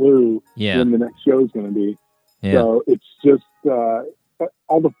has a clue when the next show is going to be. So it's just,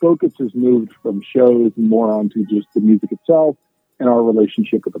 all the focus has moved from shows more onto just the music itself and our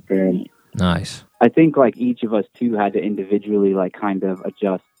relationship with the fans. Nice. I think like each of us too had to individually like kind of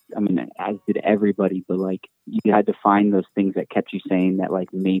adjust. I mean, as did everybody, but like you had to find those things that kept you sane that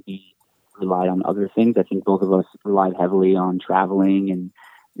like maybe relied on other things. I think both of us relied heavily on traveling and,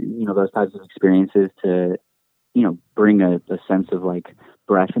 those types of experiences to, bring a sense of like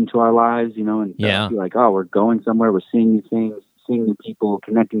breath into our lives, and be like, oh, we're going somewhere, we're seeing new things, seeing new people,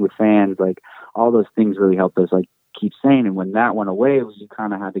 connecting with fans, like all those things really helped us like keep sane. And when that went away, you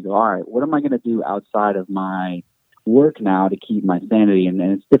kind of had to go, all right, what am I going to do outside of my work now to keep my sanity? And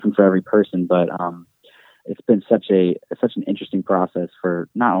it's different for every person, but it's been such an interesting process for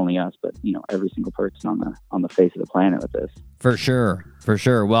not only us, but every single person on the face of the planet with this. For sure.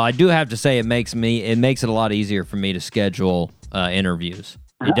 Well, I do have to say it makes it a lot easier for me to schedule interviews.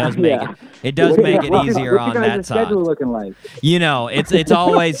 It does make it easier on that side. Schedule looking like? It's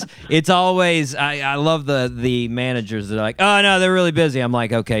always I love the managers that are like, oh no, they're really busy. I'm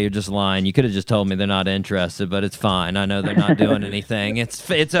like, okay, you're just lying. You could have just told me they're not interested, but it's fine. I know they're not doing anything. It's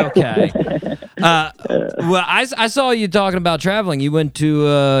okay. Well, I saw you talking about traveling. You went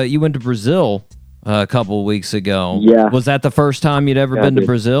to Brazil a couple of weeks ago. Yeah. Was that the first time you'd ever been to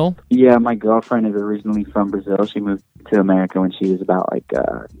Brazil? Yeah, my girlfriend is originally from Brazil. She moved to America when she was about like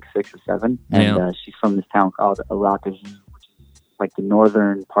 6 or 7. And she's from this town called Aracaju, which is like the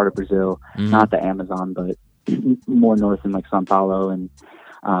northern part of Brazil, not the Amazon, but more north in like São Paulo. And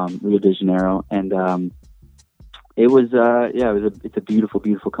Rio de Janeiro, and it's a beautiful,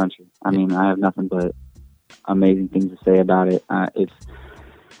 beautiful country. I mean, I have nothing but amazing things to say about it.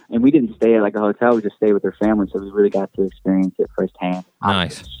 And we didn't stay at like a hotel; we just stayed with her family, so we really got to experience it firsthand.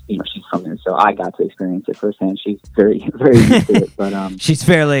 Nice. She's from there, so I got to experience it firsthand. She's very, very used to it, but she's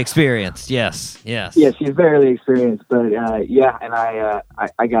fairly experienced. Yes. Yeah, she's fairly experienced, but and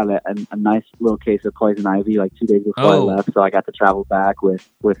I got a nice little case of poison ivy like 2 days before I left, so I got to travel back with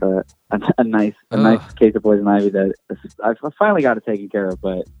a nice case of poison ivy that I finally got it taken care of,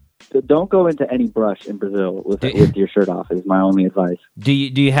 but. Don't go into any brush in Brazil with your shirt off is my only advice. Do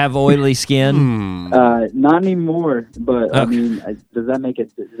you have oily skin? Not anymore, but okay. I mean, does that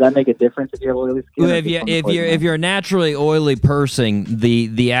make a difference if you have oily skin? Well, if you're a naturally oily person,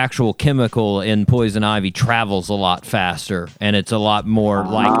 the actual chemical in poison ivy travels a lot faster, and it's a lot more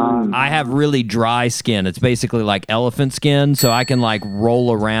like I have really dry skin. It's basically like elephant skin, so I can like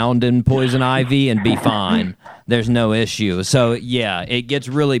roll around in poison ivy and be fine. There's no issue. So yeah, it gets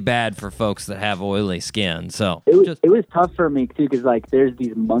really bad for folks that have oily skin. So it was tough for me too, because like there's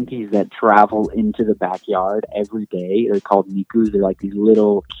these monkeys that travel into the backyard every day. They're called mikus. They're like these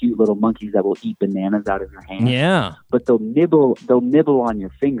little cute little monkeys that will eat bananas out of your hand. Yeah. But they'll nibble on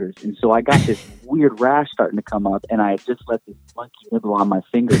your fingers. And so I got this weird rash starting to come up, and I had just let this monkey nibble on my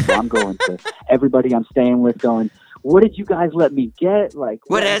fingers. So I'm going to everybody I'm staying with going, what did you guys let me get? Like,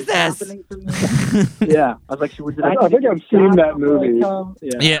 what is this? Happening to me? Yeah. I was like, I think I've seen that movie.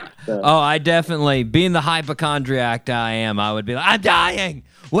 Yeah. So. Oh, I definitely, being the hypochondriac I am, I would be like, I'm dying.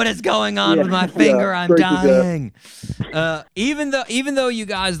 What is going on with my finger? I'm dying. Even though you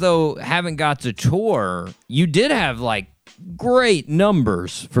guys haven't got to tour, you did have like great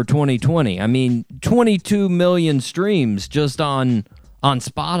numbers for 2020. I mean, 22 million streams just on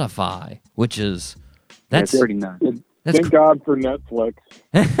Spotify, which is that's pretty nice. Thank God for Netflix.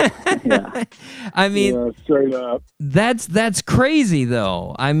 Yeah. I mean, straight up. That's crazy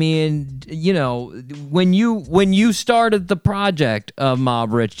though. I mean, you know, when you started the project of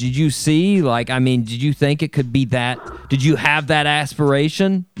Mob Rich, did you see did you think it could be that? Did you have that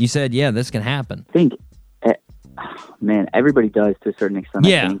aspiration? You said, yeah, this can happen. I think, man, everybody does to a certain extent.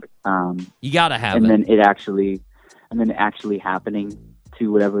 Yeah. I think. You gotta have it. And then it actually happening to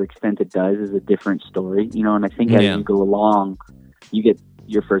whatever extent it does is a different story, you know. And I think as you go along, you get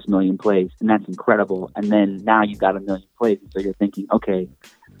your first million plays, and that's incredible. And then now you got 1 million plays, and so you're thinking, okay,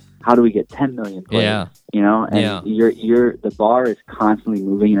 how do we get 10 million plays? Yeah. You know, and you're the bar is constantly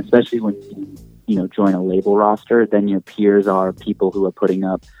moving, and especially when you join a label roster, then your peers are people who are putting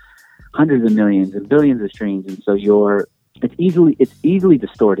up hundreds of millions and billions of streams, and so it's easily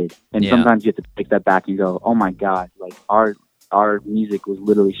distorted, and sometimes you have to take that back and go, oh my God, like our music was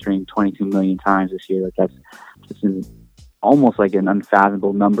literally streamed 22 million times this year. Like that's just almost like an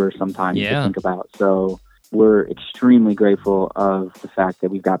unfathomable number sometimes to think about. So we're extremely grateful of the fact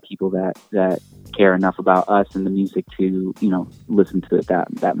that we've got people that care enough about us and the music to, you know, listen to it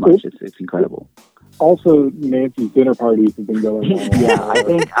that much. It's incredible. Also, Nancy's dinner parties have been going on.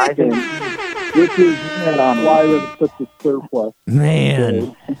 Yeah, I think which is why there's such a surplus.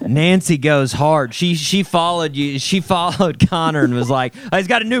 Man, Nancy goes hard. She followed you. She followed Connor and was like, oh, he's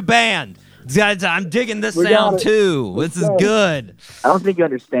got a new band. I'm digging this sound too. This is good. I don't think you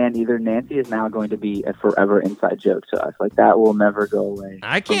understand either. Nancy is now going to be a forever inside joke to us. Like that will never go away.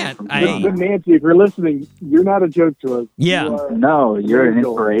 I can't. But Nancy, if you're listening, you're not a joke to us. Yeah. You're an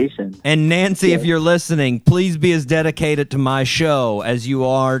inspiration. And Nancy, if you're listening, please be as dedicated to my show as you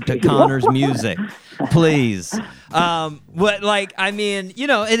are to Connor's music. Please. But like, I mean, you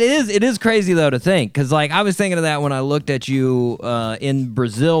know, it is crazy though to think, because like I was thinking of that when I looked at you in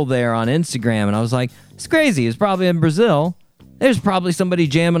Brazil there on Instagram, and I was like, it's crazy. It's probably in Brazil. There's probably somebody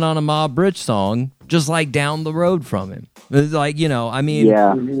jamming on a Mob Rich song just like down the road from him. It's like, you know, I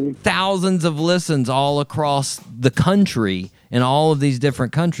mean, thousands of listens all across the country in all of these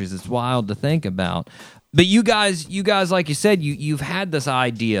different countries. It's wild to think about. But you guys, like you said, you've had this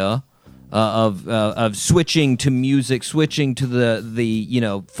idea of switching to music, switching to the you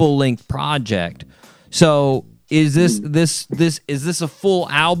know, full length project. So is this a full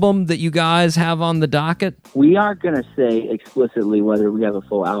album that you guys have on the docket? We aren't gonna say explicitly whether we have a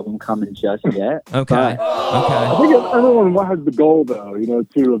full album coming just yet. Okay. I think everyone has the goal though, you know,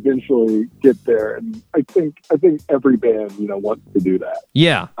 to eventually get there, and I think every band, you know, wants to do that.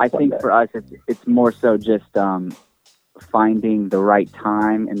 Yeah, I think for us it's more so just finding the right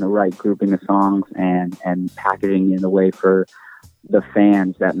time and the right grouping of songs and packaging in a way for the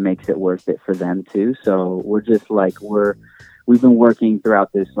fans that makes it worth it for them too. So we're just like, we've been working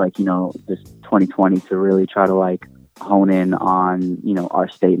throughout this, like, you know, this 2020 to really try to like hone in on, our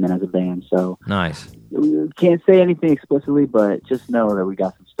statement as a band. So nice. We can't say anything explicitly, but just know that we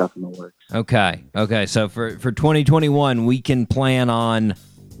got some stuff in the works. Okay. So for 2021, we can plan on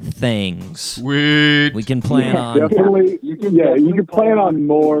things. Sweet. We can plan on. Definitely. You can plan on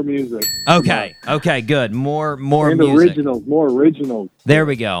more music. Okay. Good. More and music. More originals. There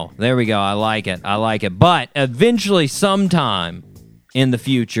we go. I like it. But eventually, sometime in the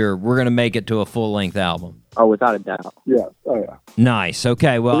future, we're gonna make it to a full-length album. Oh, without a doubt. Yeah. Oh, yeah. Nice.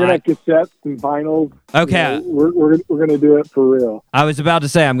 Okay. Well, we're gonna have cassettes and vinyls. Okay. We're gonna do it for real. I was about to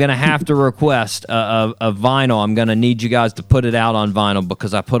say I'm gonna have to request a vinyl. I'm gonna need you guys to put it out on vinyl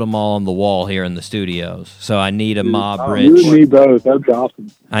because I put them all on the wall here in the studios. So I need a Mob Rich. You and me both. That's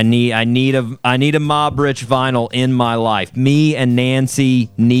awesome. I need a Mob Rich vinyl in my life. Me and Nancy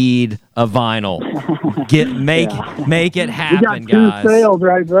need a vinyl. Make it happen, we got 2 guys. sales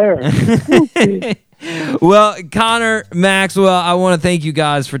right there. Well, Connor, Maxwell, I want to thank you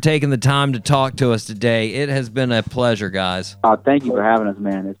guys for taking the time to talk to us today. It has been a pleasure, guys. Thank you for having us,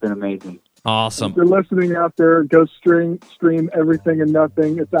 man. It's been amazing. Awesome. If you're listening out there, go stream Everything and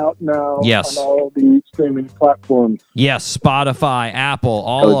Nothing. It's out now Yes. on all the streaming platforms. Yes, Spotify, Apple,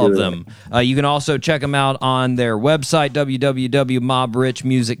 all of them. You can also check them out on their website,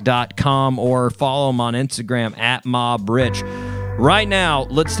 www.mobrichmusic.com, or follow them on Instagram at mobrich. Right now,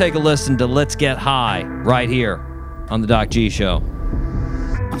 let's take a listen to Let's Get High right here on the Doc G Show.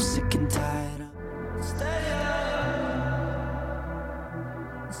 I'm sick and tired of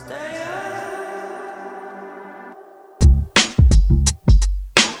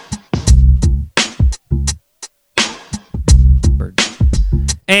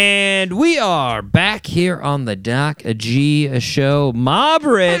And we are back here on the Doc G Show. Mob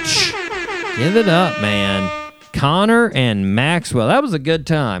Rich, give it up, man. Connor and Maxwell. That was a good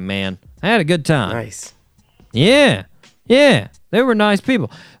time, man. I had a good time. Nice. Yeah. They were nice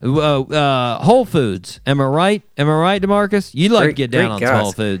people. Whole Foods. Am I right? DeMarcus? You like to get down on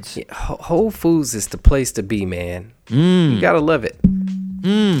Whole Foods. Yeah, Whole Foods is the place to be, man. You gotta love it.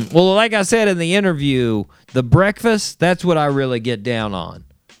 Well, like I said in the interview, the breakfast, that's what I really get down on.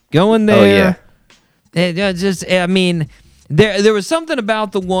 Going there. Oh, yeah. There was something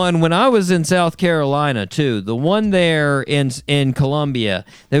about the one when I was in South Carolina too. The one there in Columbia.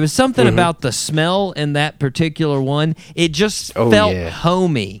 There was something about the smell in that particular one. It just felt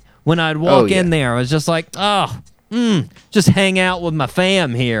homey when I'd walk in there. I was just like, just hang out with my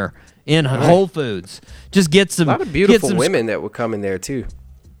fam here in Whole Foods. Just get some. A lot of beautiful women that would come in there too.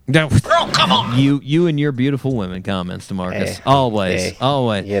 Girl, come on. You and your beautiful women comments, DeMarcus. Hey,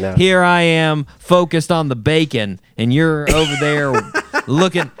 always. You know. Here I am focused on the bacon, and you're over there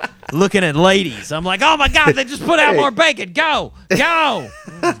looking at ladies. I'm like, oh my God, they just put out more bacon. Go.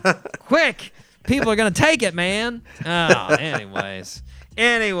 Quick. People are going to take it, man. Oh,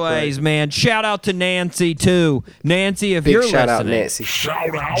 anyways, man, shout out to Nancy, too. Nancy, if you're listening. Shout out, Nancy.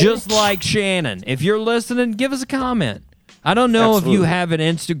 Just like Shannon, if you're listening, give us a comment. I don't know if you have an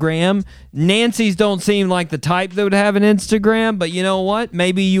Instagram. Nancy's don't seem like the type that would have an Instagram, but you know what?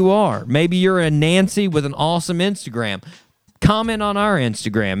 Maybe you are. Maybe you're a Nancy with an awesome Instagram. Comment on our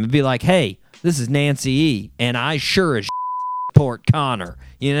Instagram and be like, hey, this is Nancy E, and I sure as support Connor.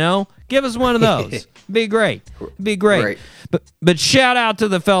 You know? Give us one of those. Be great. But shout out to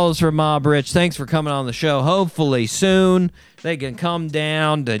the fellas from Mob Rich. Thanks for coming on the show. Hopefully soon they can come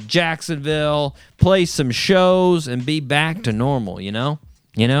down to Jacksonville, play some shows, and be back to normal, you know?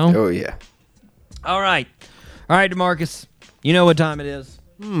 Oh, yeah. All right, DeMarcus. You know what time it is?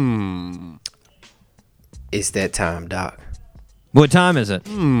 It's that time, Doc. What time is it?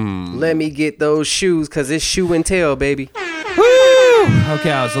 Let me get those shoes, because it's shoe and tell, baby. Woo!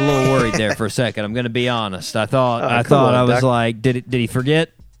 Okay, I was a little worried there for a second. I'm going to be honest. I thought I was like, did he forget?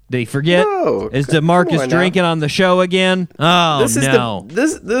 Did he forget? No. Is DeMarcus drinking on the show again? Oh, no.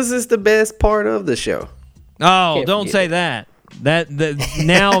 This is the best part of the show. Oh, don't say that.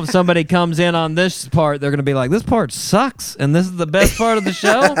 Now if somebody comes in on this part, they're going to be like, this part sucks, and this is the best part of the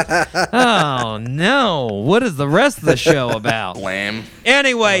show? Oh, no. What is the rest of the show about? Blam.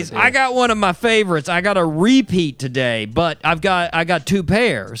 Anyways, I got one of my favorites. I got a repeat today, but I got 2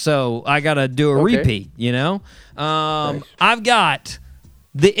 pairs, so I got to do a repeat, you know? Nice. I've got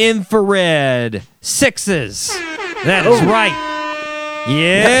the Infrared 6s. That is right.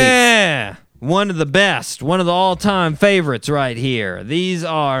 Yeah. Nice. One of the best, one of the all-time favorites right here. These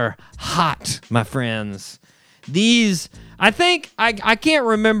are hot, my friends. These, I think, I can't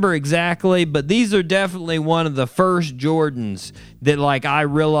remember exactly, but these are definitely one of the first Jordans that, like, I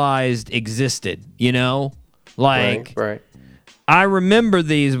realized existed, you know? Like, right. I remember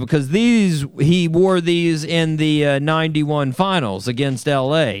these because he wore these in the 91 finals against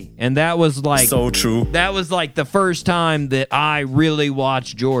LA, and that was like so true. That was like the first time that I really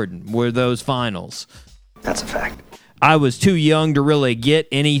watched Jordan, were those finals. That's a fact. I was too young to really get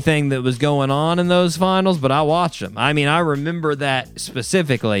anything that was going on in those finals, but I watched them. I mean, I remember that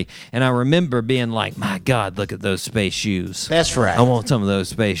specifically, and I remember being like, my God, look at those space shoes. That's right. I want some of those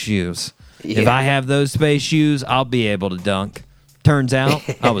space shoes. Yeah. If I have those space shoes, I'll be able to dunk. Turns out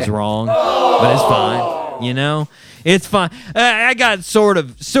I was wrong, but it's fine. You know, it's fine. I got sort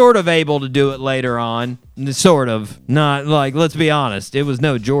of able to do it later on. Sort of, not like. Let's be honest. It was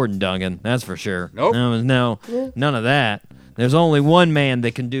no Jordan dunking. That's for sure. Nope. There was none of that. There's only one man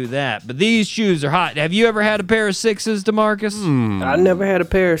that can do that. But these shoes are hot. Have you ever had a pair of sixes, DeMarcus? I never had a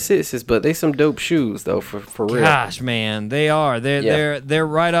pair of sixes, but they some dope shoes though, for real. Gosh, man, they are. They're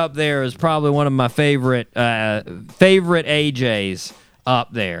right up there as probably one of my favorite AJs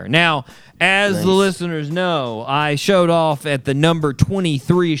up there. Now, as the listeners know, I showed off at the number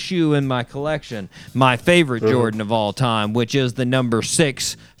 23 shoe in my collection, my favorite Jordan of all time, which is the number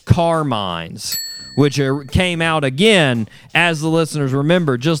 6 Carmines, which came out again, as the listeners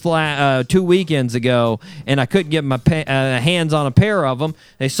remember, just 2 weekends ago, and I couldn't get my hands on a pair of them.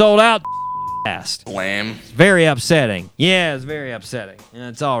 They sold out fast. Blam. It's very upsetting. Yeah, it's very upsetting.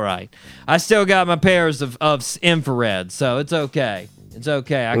 It's all right. I still got my pairs of infrared, so it's okay. It's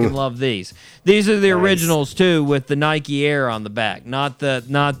okay. I can love these. These are the originals too, with the Nike Air on the back, not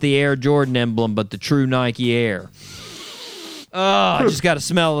the Air Jordan emblem, but the true Nike Air. Oh, I just got a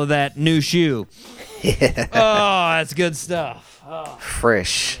smell of that new shoe. Yeah. Oh, that's good stuff. Oh.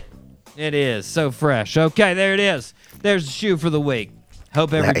 Fresh. It is so fresh. Okay, there it is. There's the shoe for the week.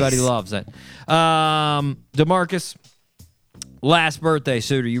 Hope everybody loves it. DeMarcus, last birthday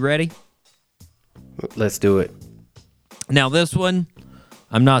suit. Are you ready? Let's do it. Now this one,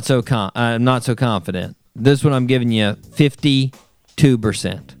 I'm not so confident. This one I'm giving you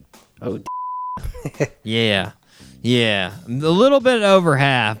 52%. Oh, yeah. Yeah, a little bit over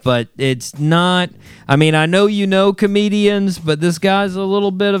half, but it's not. I mean, I know you know comedians, but this guy's a little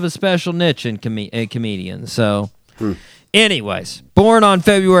bit of a special niche in comedians. So, anyways, born on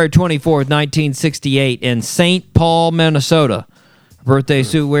February 24th, 1968 in St. Paul, Minnesota. Birthday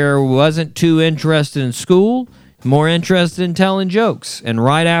suit wearer wasn't too interested in school, more interested in telling jokes. And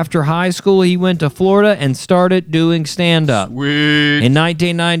right after high school, he went to Florida and started doing stand-up. Sweet. In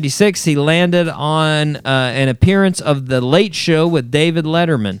 1996, he landed on an appearance of The Late Show with David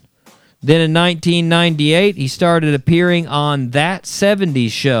Letterman. Then in 1998, he started appearing on That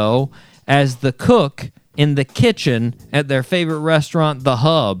 70s Show as the cook in the kitchen at their favorite restaurant, The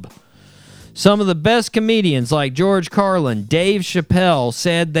Hub. Some of the best comedians like George Carlin, Dave Chappelle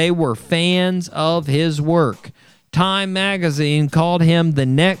said they were fans of his work. Time magazine called him the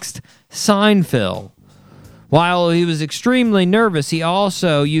next Seinfeld. While he was extremely nervous, he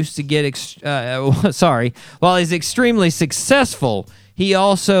also used to get while he's extremely successful, he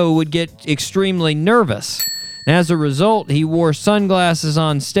also would get extremely nervous. And as a result, he wore sunglasses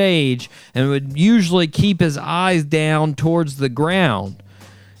on stage and would usually keep his eyes down towards the ground.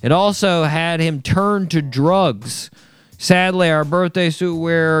 It also had him turn to drugs. Sadly, our birthday suit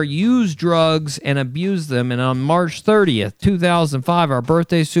wearer used drugs and abused them, and on March 30th, 2005, our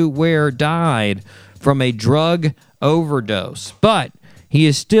birthday suit wearer died from a drug overdose. But he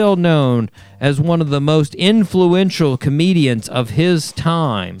is still known as one of the most influential comedians of his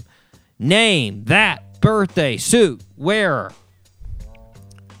time. Name that birthday suit wearer.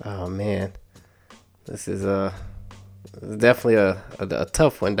 Oh, man. This is definitely a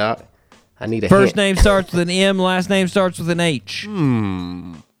tough one, Doc. I need a First hint. name starts with an M, last name starts with an H.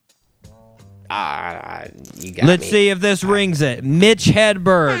 You got Let's me. see if this rings it. Mitch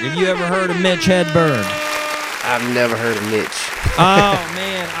Hedberg. Have you ever heard of Mitch Hedberg? I've never heard of Mitch. Oh,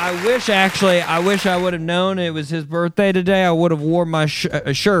 man. I wish I would have known it was his birthday today. I would have wore my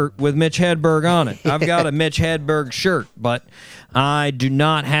shirt with Mitch Hedberg on it. I've got a Mitch Hedberg shirt, but I do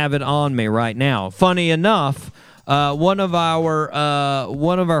not have it on me right now. Funny enough, one of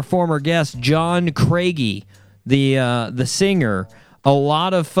our former guests, John Craigie, the singer, a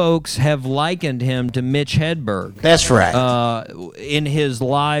lot of folks have likened him to Mitch Hedberg. That's right. In his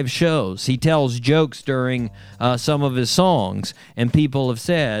live shows, he tells jokes during some of his songs, and people have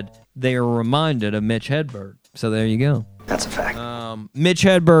said they are reminded of Mitch Hedberg. So there you go. That's a fact. Mitch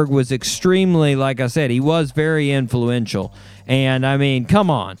Hedberg was extremely, like I said, he was very influential. And, I mean, come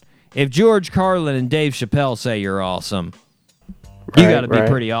on. If George Carlin and Dave Chappelle say you're awesome, you got to be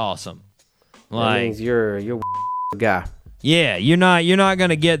pretty awesome. That means you're a guy. Yeah, you're not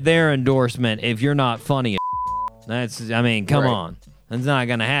going to get their endorsement if you're not funny. Come on. That's not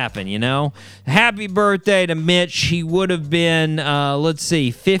going to happen, you know? Happy birthday to Mitch. He would have been,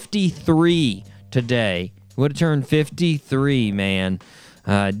 53 today. Would have turned 53, man.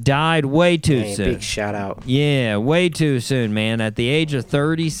 Died way too soon. Big shout out. Yeah, way too soon, man. At the age of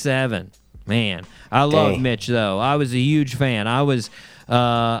 37. Man, I love Mitch, though. I was a huge fan. I was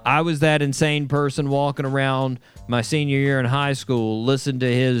that insane person walking around my senior year in high school, listening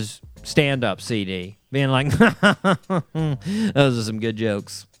to his stand-up CD, being like, those are some good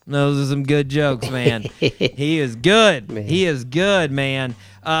jokes. Those are some good jokes, man. He is good. Man. He is good, man.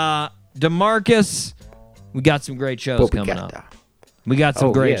 DeMarcus, we got some great shows coming up. We got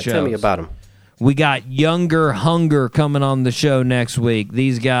some great shows. Tell me about them. We got Younger Hunger coming on the show next week.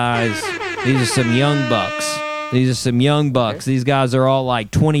 These guys, these are some young bucks. These guys are all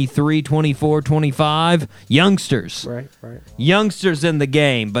like 23, 24, 25. Youngsters. Right. Youngsters in the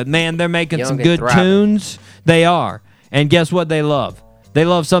game. But, man, they're making some good tunes. They are. And guess what they love? They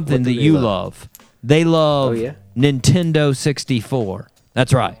love something that you love. They love Nintendo 64.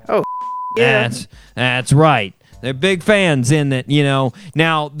 That's right. Oh, yeah. That's right. They're big fans in it, you know.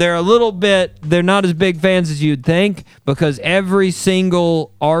 Now, they're not as big fans as you'd think, because every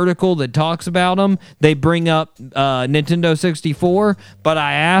single article that talks about them, they bring up Nintendo 64. But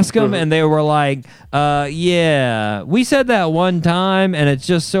I asked them, and they were like, yeah, we said that one time, and it's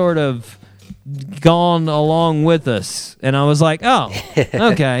just sort of gone along with us. And I was like, oh,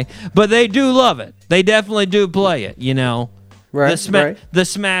 okay. But they do love it. They definitely do play it, you know. Right, the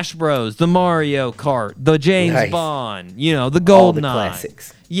Smash Bros, the Mario Kart, the James Bond, you know, the GoldenEye. All the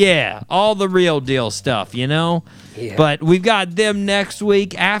classics. Yeah, all the real deal stuff, you know? Yeah. But we've got them next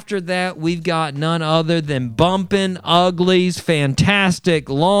week. After that, we've got none other than Bumpin' Uglies, fantastic,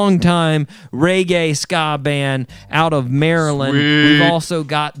 long-time reggae ska band out of Maryland. Sweet. We've also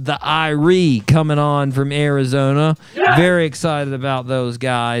got the Irie coming on from Arizona. Yeah. Very excited about those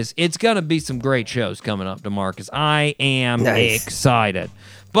guys. It's going to be some great shows coming up, DeMarcus. I am excited.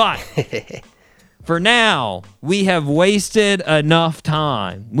 But for now, we have wasted enough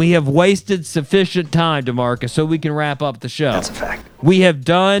time. We have wasted sufficient time, DeMarcus, so we can wrap up the show. That's a fact. We have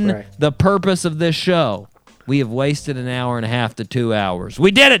done the purpose of this show. We have wasted an hour and a half to 2 hours. We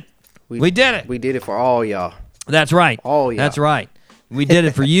did it. We did it. We did it for all y'all. That's right. All y'all. That's right. We did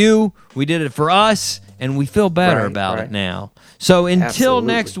it for you. We did it for us, and we feel better about it now. So until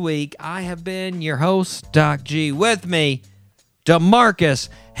next week, I have been your host, Doc G. With me, DeMarcus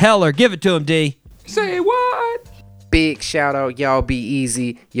Heller. Give it to him, D. Say what? Big shout out, y'all be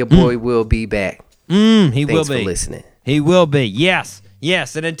easy. Your boy will be back. He will be. Thanks for listening. He will be. Yes.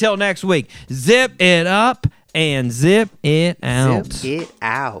 And until next week, zip it up and zip it out. Zip it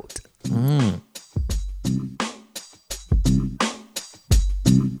out.